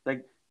it.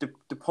 Like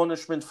the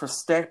punishment for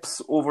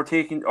steps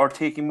overtaking or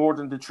taking more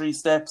than the 3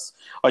 steps.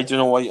 I don't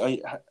know.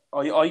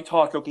 I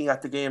thought looking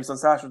at the games on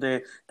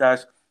Saturday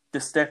that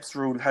the steps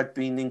rule had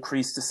been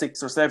increased to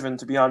 6 or 7.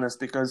 To be honest,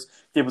 because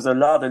there was a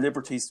lot of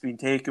liberties being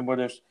taken with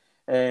it.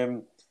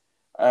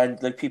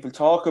 And like people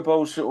talk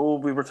about,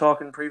 we were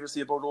talking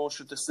previously about,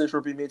 should the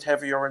sliotar be made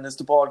heavier and is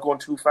the ball going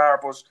too far?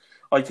 But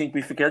I think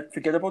we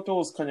forget about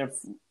those kind of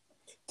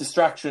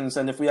distractions.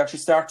 And if we actually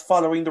start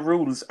following the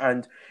rules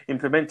and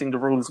implementing the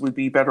rules, we'll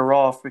be better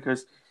off.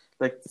 Because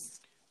like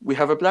we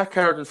have a black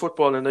card in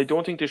football, and I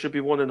don't think there should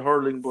be one in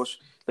hurling. But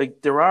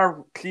like there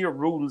are clear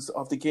rules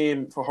of the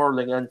game for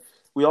hurling, and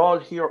we all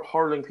hear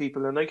hurling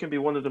people, and I can be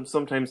one of them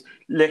sometimes.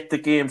 Let the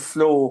game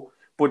flow,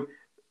 but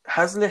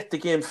has let the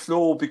game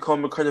flow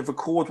become a kind of a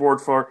code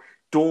word for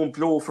don't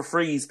blow for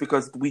freeze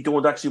because we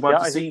don't actually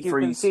want to see freeze?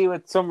 You can see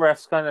with some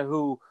refs kind of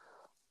who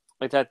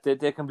like that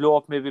they can blow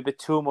up maybe a bit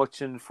too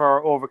much and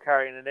for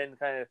overcarrying, and then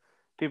kind of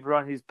people are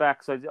on his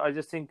back. So I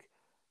just think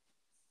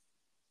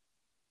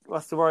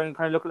what's the word? And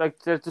kind of look like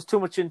there's too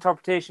much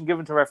interpretation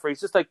given to referees,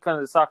 just like kind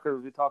of the soccer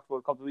we talked about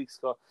a couple of weeks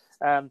ago.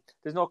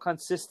 There's no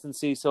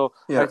consistency, so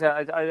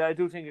yeah. I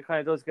do think it kind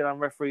of does get on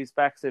referees'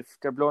 backs if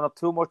they're blowing up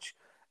too much.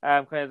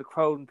 Kind of the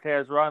crowd and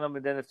players are on them,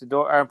 and then if they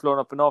aren't blown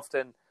up enough,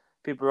 then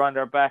people are on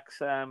their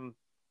backs. And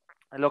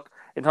look,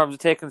 in terms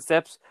of taking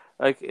steps,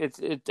 like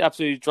it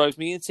absolutely drives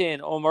me insane.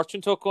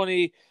 Merchant took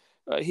only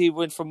he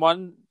went from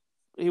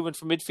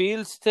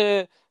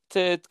midfield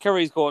to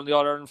Kerry's goal in the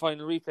All-Ireland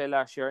final replay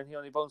last year, and he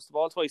only bounced the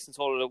ball twice and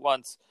sold it at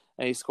once,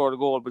 and he scored a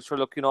goal. But sure,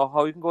 look, you know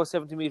how you can go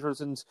 70 metres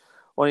and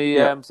only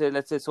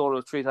let's say solo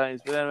it 3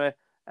 times. But anyway,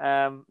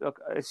 look,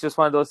 it's just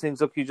one of those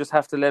things. Look, you just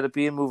have to let it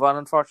be and move on.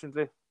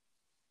 Unfortunately.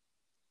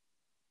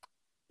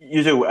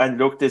 You do, and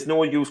look, there's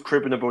no use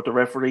cribbing about the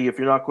referee. If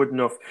you're not good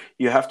enough,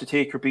 you have to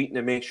take your beating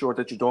and make sure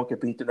that you don't get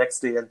beat the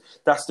next day. And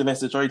that's the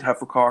message I'd have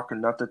for Cork, and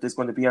not that there's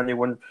going to be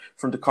anyone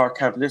from the Cork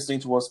camp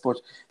listening to us, but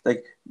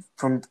like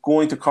from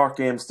going to Cork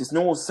games, there's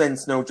no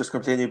sense now just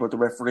complaining about the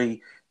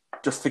referee.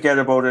 Just forget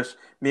about it.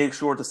 Make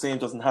sure the same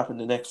doesn't happen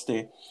the next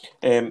day.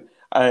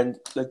 And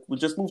like we'll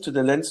just move to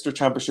the Leinster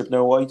Championship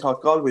now. I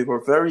thought Galway were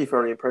very,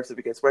 very impressive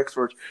against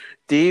Wexford.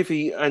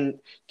 Davy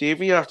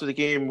after the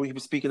game, he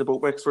was speaking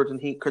about Wexford, and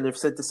he kind of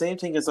said the same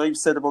thing as I've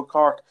said about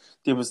Cork.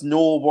 There was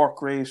no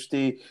work rate.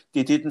 They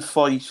didn't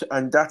fight,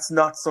 and that's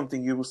not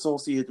something you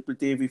associate with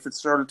Davy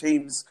Fitzgerald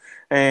teams.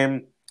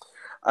 And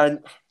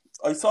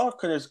I saw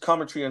kind of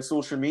commentary on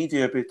social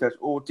media a bit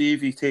that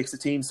Davy takes the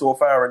team so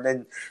far and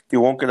then they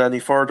won't get any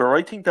further.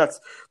 I think that's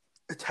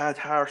a tad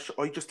harsh.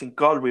 I just think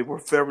Galway were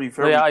very,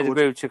 very good. I'd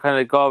agree with you. Kind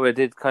of Galway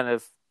did kind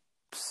of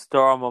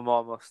storm them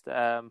almost.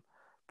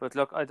 But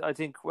look, I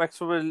think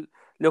Wexford will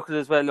look at it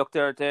as well. Look,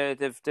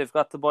 they've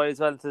got the boys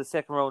well into the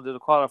second round of the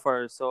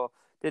qualifiers, so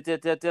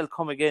they'll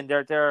come again.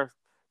 Their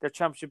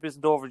championship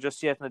isn't over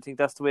just yet, and I think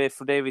that's the way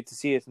for David to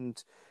see it,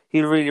 and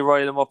he'll really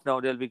rile them up now.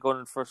 They'll be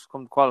going first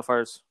come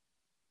qualifiers.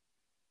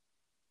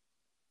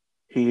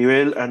 He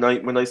will, and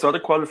when I saw the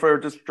qualifier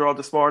draw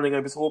this morning, I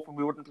was hoping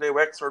we wouldn't play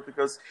Wexford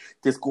because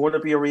there's going to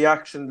be a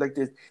reaction. Like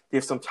they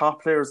have some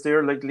top players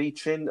there, like Lee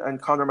Chin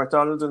and Conor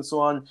McDonald and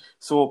so on.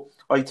 So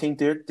I think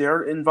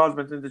their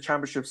involvement in the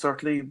championship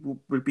certainly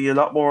will be a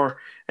lot more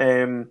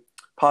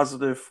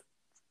positive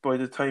by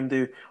the time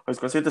I was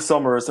going to say the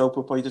summer is out,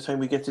 but by the time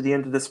we get to the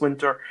end of this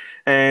winter.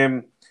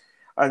 And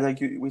like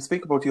we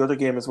speak about the other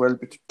game as well,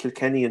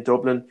 Kilkenny and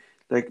Dublin,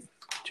 like.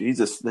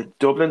 Jesus, like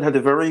Dublin had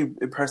a very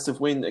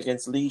impressive win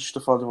against Laois the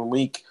following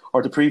week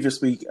or the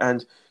previous week,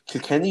 and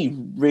Kilkenny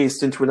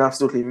raced into an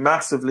absolutely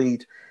massive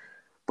lead.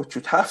 But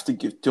you'd have to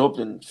give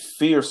Dublin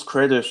fierce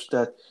credit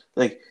that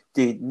like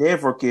they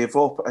never gave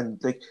up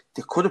and like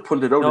they could have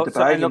pulled it out of the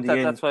bag in the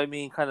end. That's what I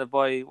mean, kind of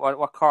by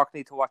what Cork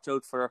need to watch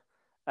out for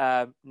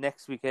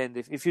next weekend.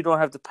 If you don't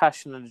have the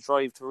passion and the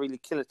drive to really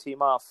kill a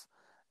team off,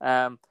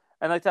 and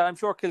I'm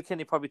sure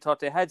Kilkenny probably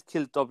thought they had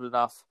killed Dublin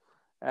off.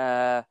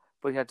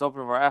 But yeah,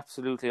 Dublin were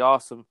absolutely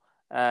awesome,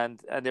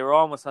 and they were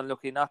almost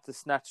unlucky not to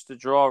snatch the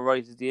draw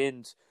right at the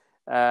end.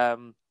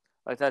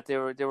 I thought they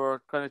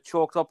were kind of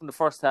choked up in the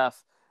first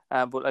half,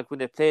 but like when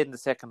they played in the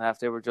second half,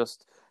 they were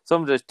just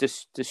some of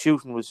the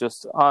shooting was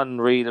just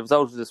unreal. It was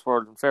out of this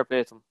world, and fair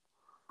play to them.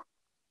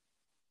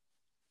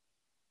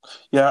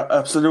 Yeah,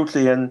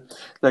 absolutely. And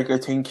like I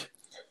think,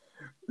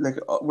 like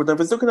when I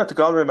was looking at the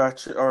Galway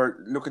match or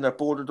looking at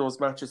both of those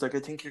matches, like I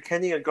think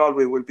Kilkenny and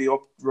Galway will be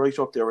up right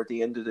up there at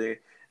the end of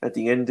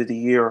the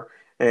year.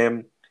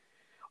 Um,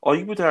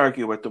 I would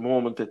argue at the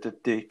moment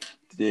that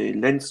the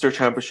Leinster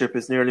Championship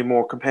is nearly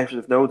more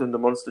competitive now than the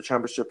Munster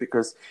Championship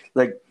because,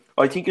 like,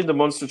 I think in the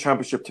Munster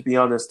Championship, to be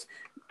honest,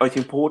 I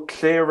think both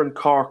Clare and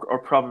Cork are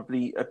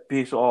probably a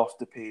bit off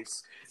the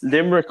pace.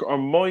 Limerick are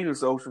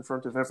miles out in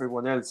front of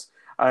everyone else,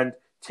 and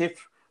Tipp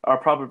are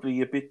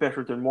probably a bit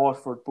better than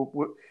Waterford. But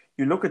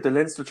you look at the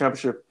Leinster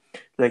Championship,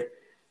 like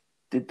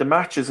the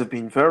matches have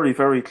been very,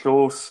 very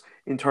close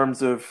in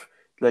terms of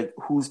like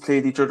who's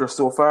played each other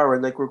so far,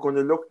 and like we're going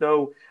to look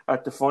now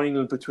at the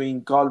final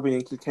between Galway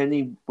and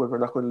Kilkenny. Well, we're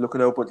not going to look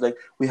it out, but like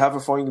we have a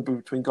final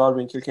between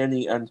Galway and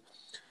Kilkenny, and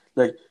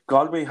like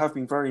Galway have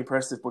been very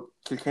impressive, but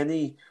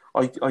Kilkenny,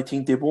 I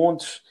think they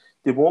won't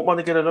want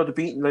to get another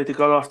beating like they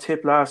got off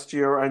Tip last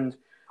year, and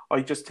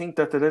I just think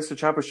that the Leinster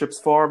Championship's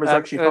form is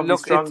actually probably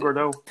stronger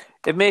now.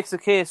 It makes a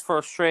case for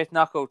a straight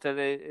knockout that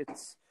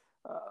it's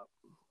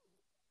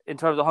in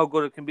terms of how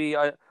good it can be.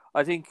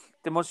 I think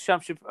the Munster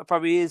Championship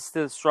probably is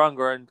still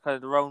stronger, and kind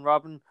of the round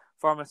robin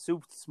format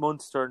suits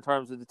Munster in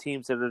terms of the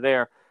teams that are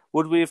there.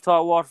 Would we have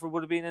thought Waterford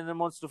would have been in the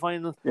Munster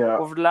final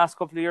over the last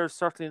couple of years?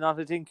 Certainly not.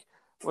 I think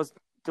was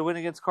the win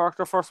against Cork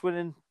their first win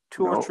in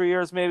 2 or 3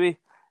 years, maybe.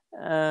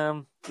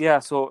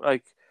 So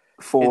like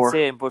 4.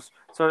 Insane. But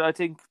so I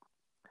think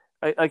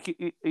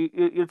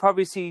you'll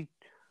probably see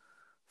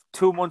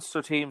 2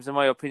 Munster teams, in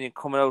my opinion,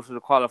 coming out of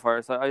the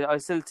qualifiers. I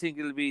still think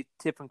it'll be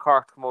Tip and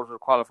Cork to come out of the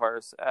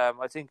qualifiers.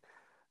 I think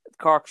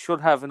Cork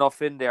should have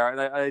enough in there, and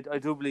I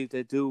do believe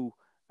they do,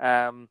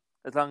 as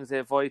long as they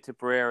avoid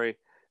Tipperary.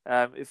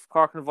 If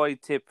Cork can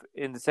avoid Tip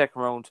in the second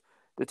round,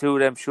 the 2 of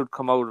them should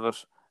come out of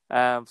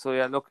it. So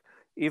yeah, look,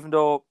 even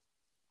though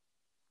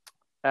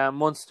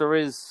Munster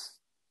is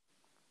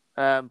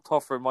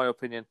tougher, in my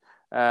opinion,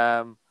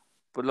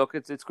 but look,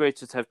 it's great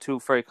just to have 2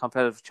 very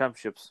competitive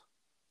championships.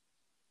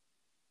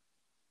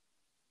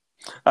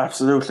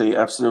 Absolutely,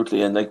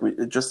 and like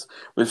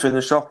we'll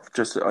finish up.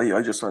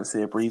 I just want to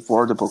say a brief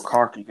word about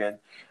Cork again,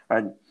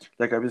 and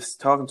like I was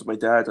talking to my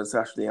dad on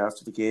Saturday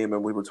after the game,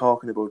 and we were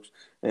talking about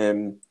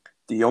the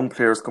young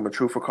players coming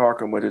through for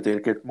Cork and whether they'll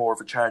get more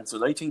of a chance,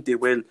 and I think they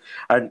will,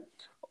 and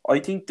I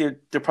think there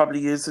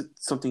probably is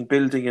something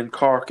building in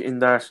Cork in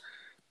that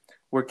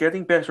we're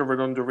getting better with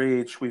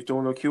underage. We've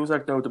Donald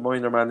Cusack now, the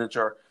minor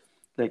manager,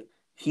 like.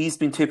 He's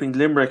been tipping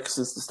Limerick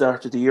since the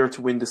start of the year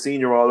to win the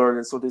Senior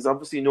All-Ireland, so there's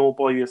obviously no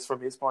bias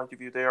from his point of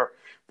view there.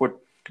 But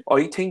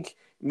I think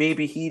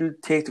maybe he'll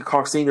take the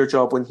Cork Senior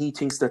job when he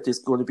thinks that there's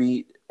going to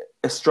be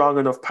a strong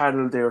enough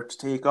panel there to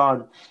take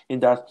on,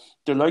 in that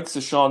the likes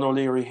of Sean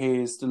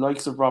O'Leary-Hayes, the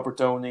likes of Robert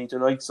Downey, the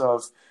likes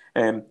of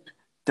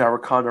Dara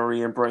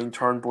Connery and Brian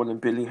Turnbull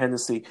and Billy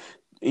Hennessy,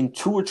 in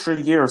 2 or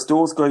 3 years,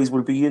 those guys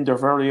will be in their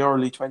very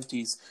early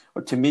 20s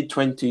or to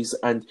mid-20s,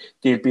 and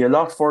they'll be a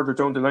lot further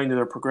down the line of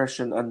their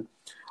progression, and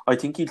I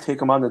think he'll take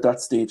them on at that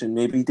stage, and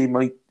maybe they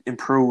might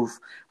improve.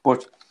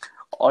 But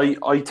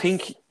I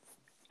think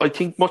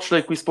much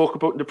like we spoke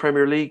about in the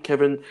Premier League,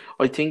 Kevin,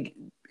 I think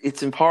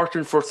it's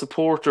important for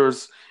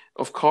supporters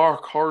of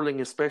Cork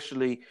hurling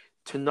especially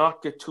to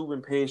not get too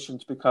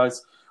impatient,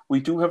 because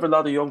we do have a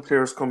lot of young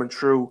players coming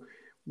through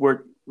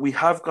where we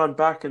have gone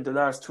back in the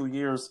last 2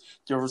 years.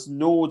 There is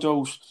no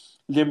doubt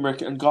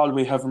Limerick and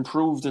Galway have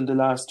improved in the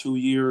last 2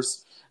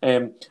 years,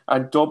 and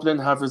Dublin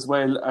have as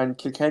well, and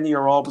Kilkenny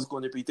are always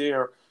going to be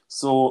there.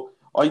 So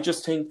I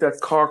just think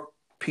that Cork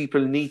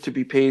people need to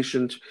be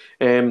patient.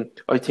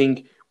 I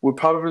think we'll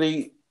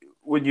probably,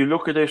 when you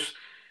look at it,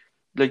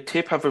 like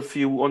Tip have a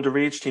few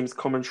underage teams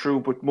coming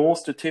through, but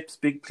most of Tip's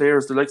big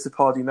players, the likes of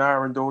Paddy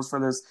Maher and those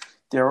fellas,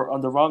 they're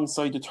on the wrong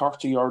side of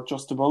 30 or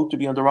just about to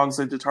be on the wrong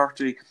side of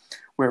 30,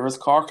 whereas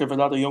Cork have a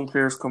lot of young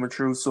players coming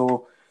through.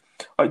 So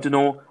I don't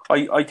know.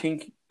 I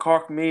think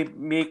Cork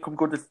may come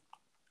good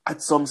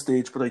at some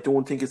stage, but I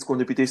don't think it's going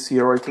to be this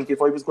year. I think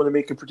if I was going to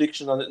make a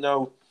prediction on it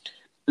now,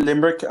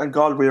 Limerick and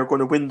Galway are going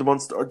to win the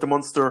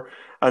Munster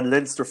and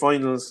Leinster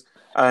finals,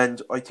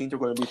 and I think they're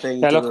going to be playing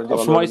each other in the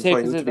All-Ireland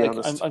final, to be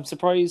honest. I'm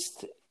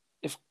surprised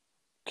if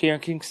Kieran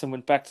Kingston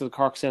went back to the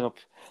Cork setup,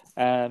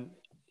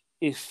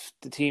 if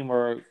the team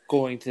were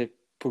going to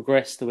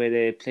progress the way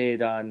they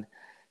played on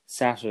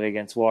Saturday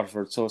against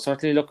Waterford. So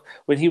certainly, look,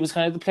 when he was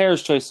kind of the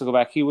player's choice to go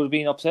back, he would have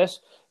been upset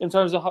in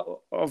terms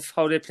of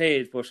how they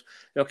played. But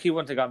look, he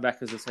wouldn't have gone back,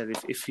 as I said,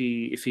 if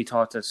he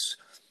thought that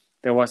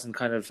there wasn't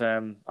kind of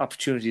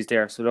opportunities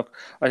there. So look,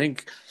 I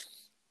think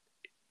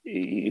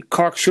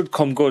Cork should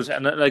come good,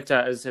 and like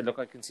that, as I said, look,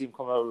 I can see him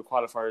coming out of the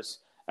qualifiers,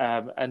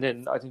 and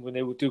then I think when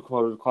they do come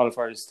out of the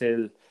qualifiers,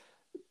 still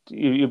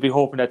you'll be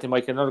hoping that they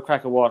might get another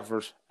crack at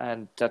Waterford,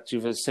 and that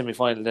you've a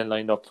semi-final then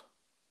lined up.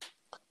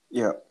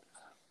 Yeah,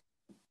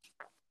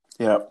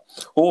 Yeah,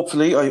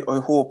 hopefully, I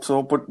hope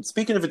so. But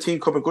speaking of a team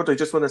coming good, I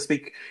just want to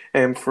speak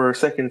for a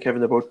second,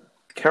 Kevin, about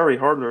Kerry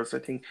Hurlers. I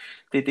think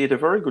they did a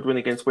very good win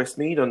against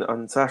Westmeath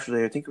on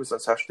Saturday. I think it was on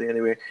Saturday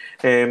anyway.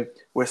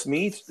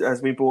 Westmeath,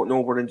 as we both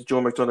know, were in the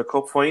Joe McDonagh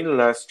Cup final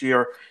last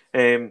year.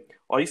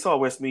 I saw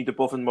Westmeath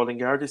above in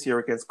Mullingar this year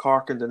against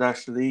Cork in the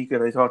National League,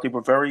 and I thought they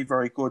were very,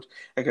 very good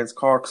against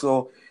Cork.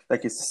 So,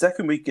 like, it's the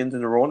second weekend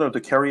in a row now. The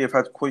Kerry have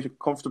had quite a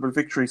comfortable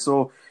victory.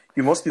 So,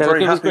 you must be Yeah, look,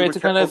 very it was happy great with to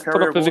kind how of put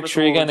Kerry are up a going at the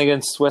victory again moment.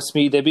 against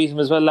Westmeath. They beat him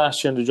as well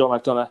last year in the Joe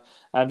McDonagh.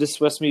 And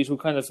this Westmeath, who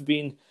kind of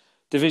been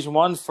Division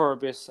 1 for a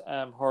bit,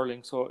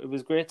 hurling. So it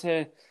was great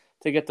to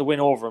get the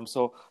win over them.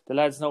 So the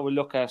lads now will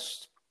look at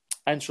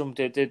Antrim.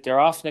 They're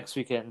off next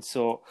weekend.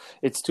 So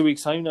it's 2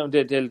 weeks' time now.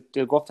 They'll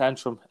go up to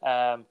Antrim.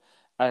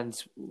 And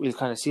we'll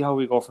kind of see how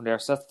we go from there.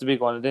 So that's the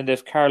big one. And then they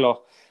have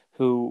Carlow,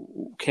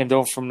 who came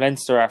down from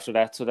Leinster after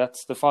that. So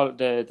that's the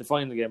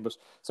final game. But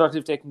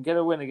certainly if they can get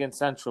a win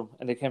against Antrim,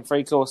 and they came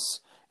very close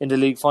in the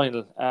league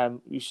final,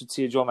 you should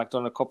see a Joe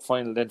McDonagh Cup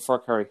final then for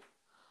Kerry.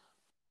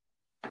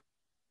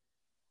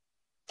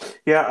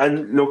 Yeah,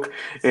 and look,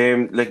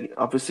 like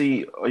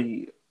obviously,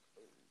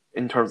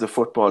 in terms of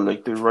football,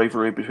 like the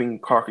rivalry between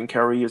Cork and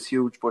Kerry is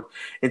huge. But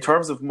in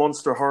terms of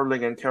Munster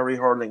hurling and Kerry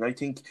hurling, I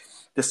think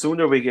the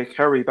sooner we get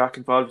Kerry back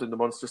involved in the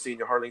Munster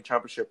Senior Hurling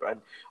Championship, and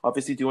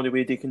obviously the only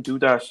way they can do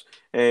that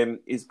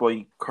is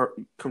by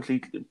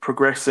completely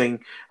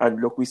progressing.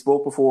 And look, we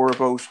spoke before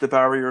about the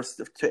barriers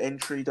to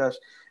entry that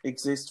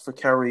exist for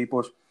Kerry,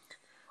 but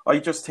I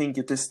just think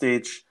at this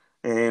stage,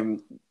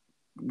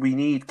 we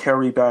need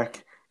Kerry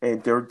back.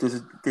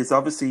 There's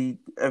obviously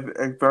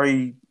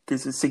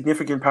there's a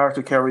significant part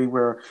of Kerry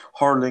where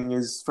hurling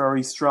is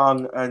very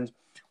strong, and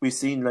we've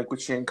seen like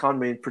with Shane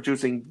Conway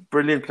producing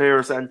brilliant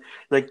players. And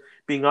like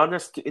being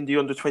honest, in the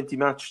under-20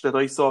 match that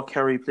I saw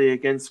Kerry play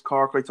against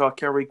Cork, I thought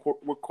Kerry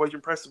were quite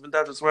impressive in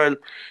that as well.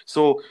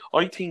 So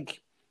I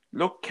think,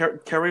 look,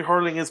 Kerry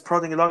hurling is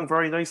prodding along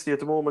very nicely at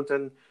the moment,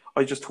 and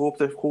I just hope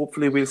that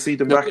hopefully we'll see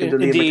them Look, back in the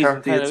Liam indeed,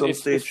 McCarthy kind at of some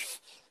stage. if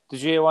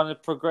the GAA want to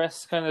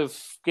progress kind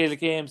of Gaelic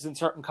games in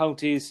certain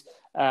counties,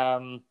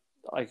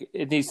 like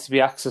it needs to be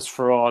access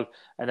for all,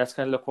 and that's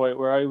kind of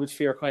where I would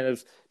fear kind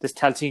of this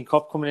Talteen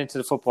Cup coming into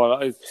the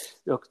football.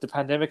 Look, the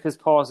pandemic has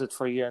paused it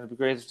for a year, and it'd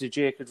be great if the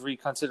GAA could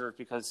reconsider it,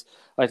 because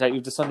I thought you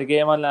had the Sunday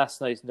game on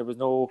last night, and there was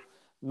no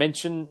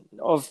mention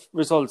of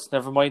results,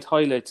 never mind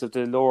highlights of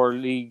the lower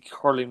league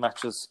hurling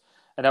matches,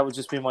 and that would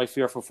just be my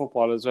fear for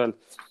football as well.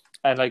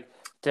 And like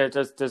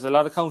there's a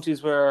lot of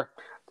counties where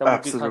that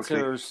would be Absolutely.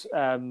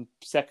 considered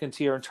second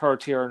tier and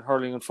third tier in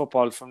hurling and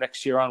football from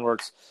next year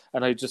onwards.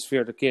 And I just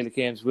fear that Gaelic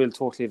games will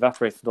totally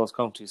evaporate from those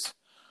counties.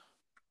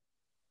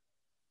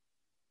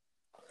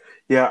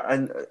 Yeah,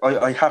 and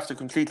I have to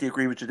completely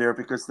agree with you there,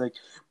 because like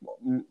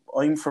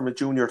I'm from a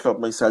junior club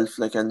myself,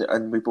 like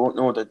and we both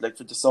know that like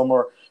for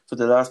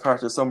the last part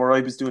of the summer,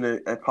 I was doing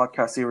a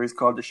podcast series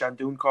called the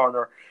Shandoon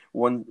Corner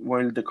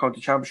while the county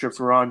championships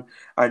were on,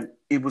 and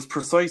it was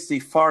precisely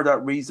for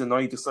that reason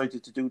I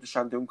decided to do the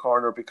Shandoon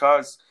Corner,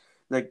 because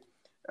like,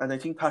 and I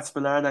think Pat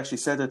Spillane actually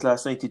said it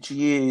last night, the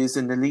GA is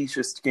an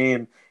elitist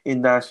game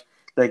in that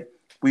like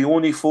we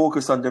only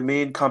focus on the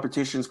main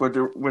competitions,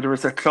 whether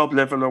it's at club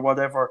level or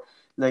whatever.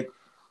 Like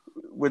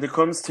when it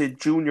comes to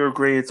junior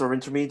grades or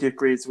intermediate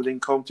grades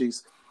within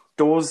counties,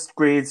 those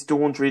grades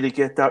don't really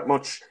get that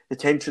much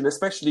attention,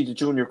 especially the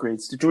junior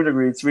grades. The junior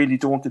grades really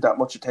don't get that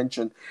much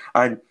attention.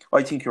 And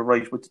I think you're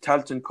right. With the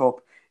Talton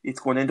Cup,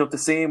 it's going to end up the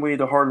same way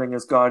the hurling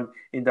has gone,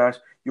 in that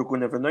you're going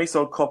to have a nice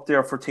old cup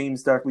there for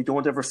teams that we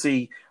don't ever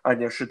see,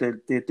 and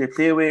they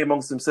play away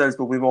amongst themselves,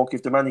 but we won't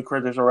give them any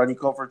credit or any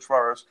coverage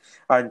for it.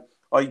 And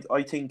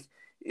I think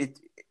it.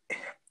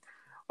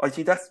 I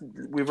think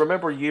we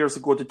remember years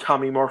ago the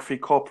Tommy Murphy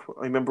Cup.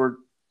 I remember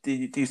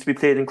they used to be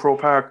played in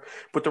Croke Park,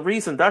 but the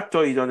reason that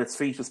died on its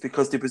feet was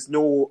because there was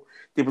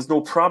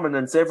no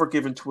prominence ever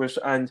given to it,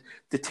 and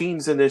the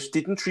teams in it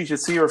didn't treat it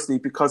seriously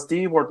because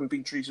they weren't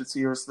being treated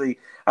seriously.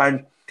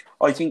 And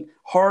I think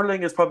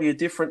hurling is probably a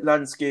different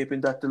landscape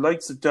in that the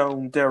likes of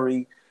Down,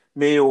 Derry,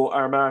 Mayo,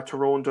 Armagh,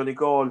 Tyrone,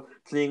 Donegal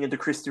playing in the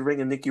Christy Ring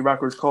and Nicky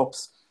Rackers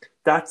Cups,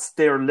 that's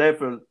their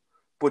level.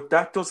 But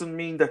that doesn't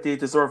mean that they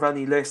deserve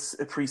any less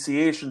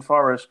appreciation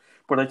for it.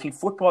 But I think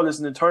football is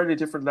an entirely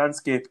different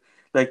landscape.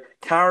 Like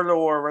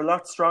Carlow are a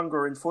lot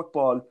stronger in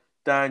football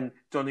than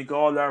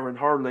Donegal are in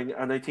hurling.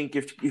 And I think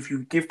if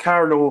you put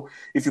Carlow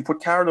into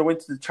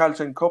the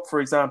Charlton Cup, for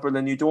example,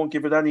 and you don't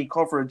give it any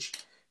coverage,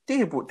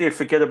 they'll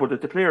forget about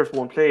it. The players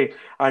won't play,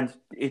 and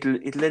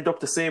it'll end up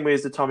the same way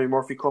as the Tommy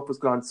Murphy Cup has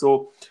gone.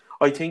 So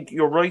I think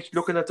you're right.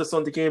 Looking at the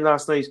Sunday game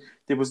last night,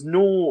 there was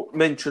no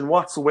mention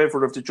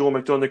whatsoever of the Joe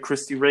McDonagh,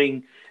 Christy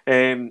Ring,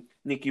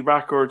 Nicky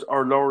Rackard,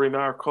 or Laurie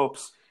Marr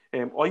Cups.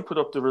 I put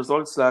up the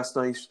results last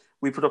night.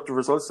 We put up the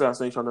results last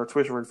night on our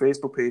Twitter and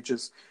Facebook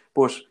pages.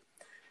 But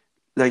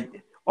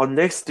like,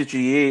 unless the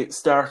GA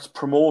starts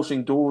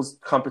promoting those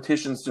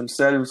competitions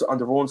themselves on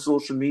their own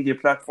social media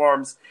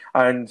platforms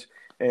and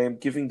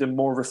giving them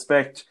more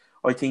respect,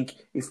 I think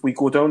if we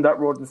go down that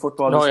road in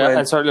football No, as yeah, well,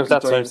 and sorry, look, it'll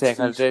that's what die I'm on its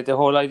saying. feet. The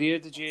whole idea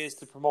of the GA is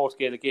to promote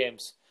Gaelic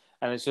games.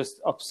 and it's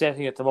just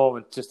upsetting at the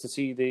moment just to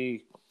see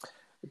the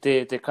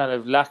kind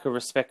of lack of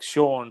respect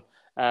shown.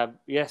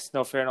 Yes,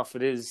 no, fair enough.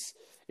 It is.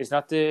 It's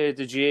not the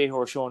GAA who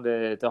are showing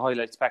the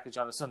highlights package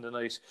on a Sunday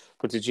night,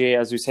 but the GAA,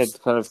 as we said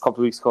kind of a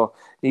couple of weeks ago,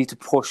 need to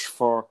push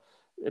for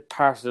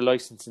part of the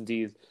licensing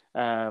deal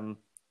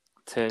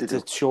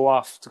to show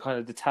off the kind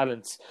of the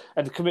talents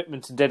and the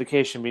commitment and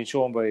dedication being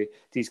shown by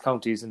these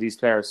counties and these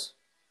players.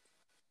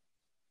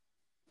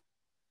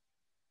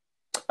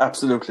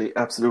 Absolutely.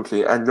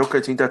 And look, I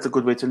think that's a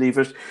good way to leave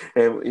it.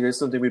 It is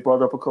something we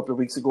brought up a couple of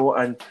weeks ago,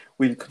 and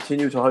we'll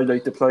continue to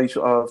highlight the plight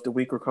of the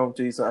weaker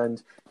counties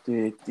and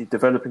the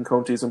developing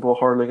counties in both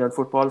hurling and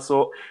football.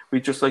 So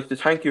we'd just like to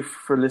thank you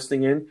for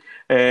listening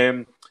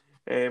in.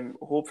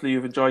 Hopefully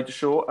you've enjoyed the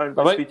show, and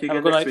we'll speak to you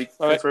again next week.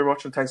 Thanks very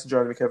much, and thanks for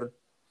joining me, Kevin.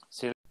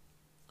 See you.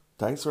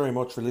 Thanks very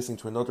much for listening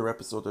to another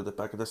episode of the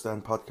Back of the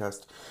Stand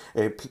podcast.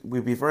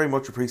 We'd be very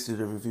much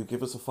appreciative if you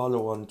give us a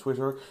follow on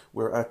Twitter.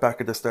 We're at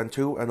Back of the Stand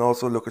 2, and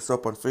also look us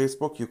up on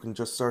Facebook. You can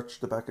just search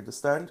the Back of the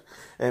Stand.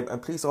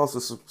 And please also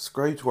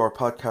subscribe to our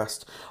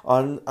podcast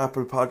on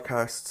Apple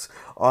Podcasts,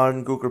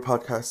 on Google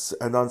Podcasts,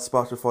 and on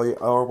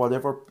Spotify, or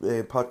whatever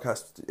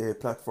podcast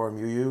platform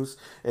you use.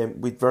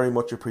 We'd very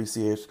much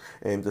appreciate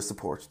the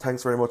support.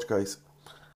 Thanks very much, guys.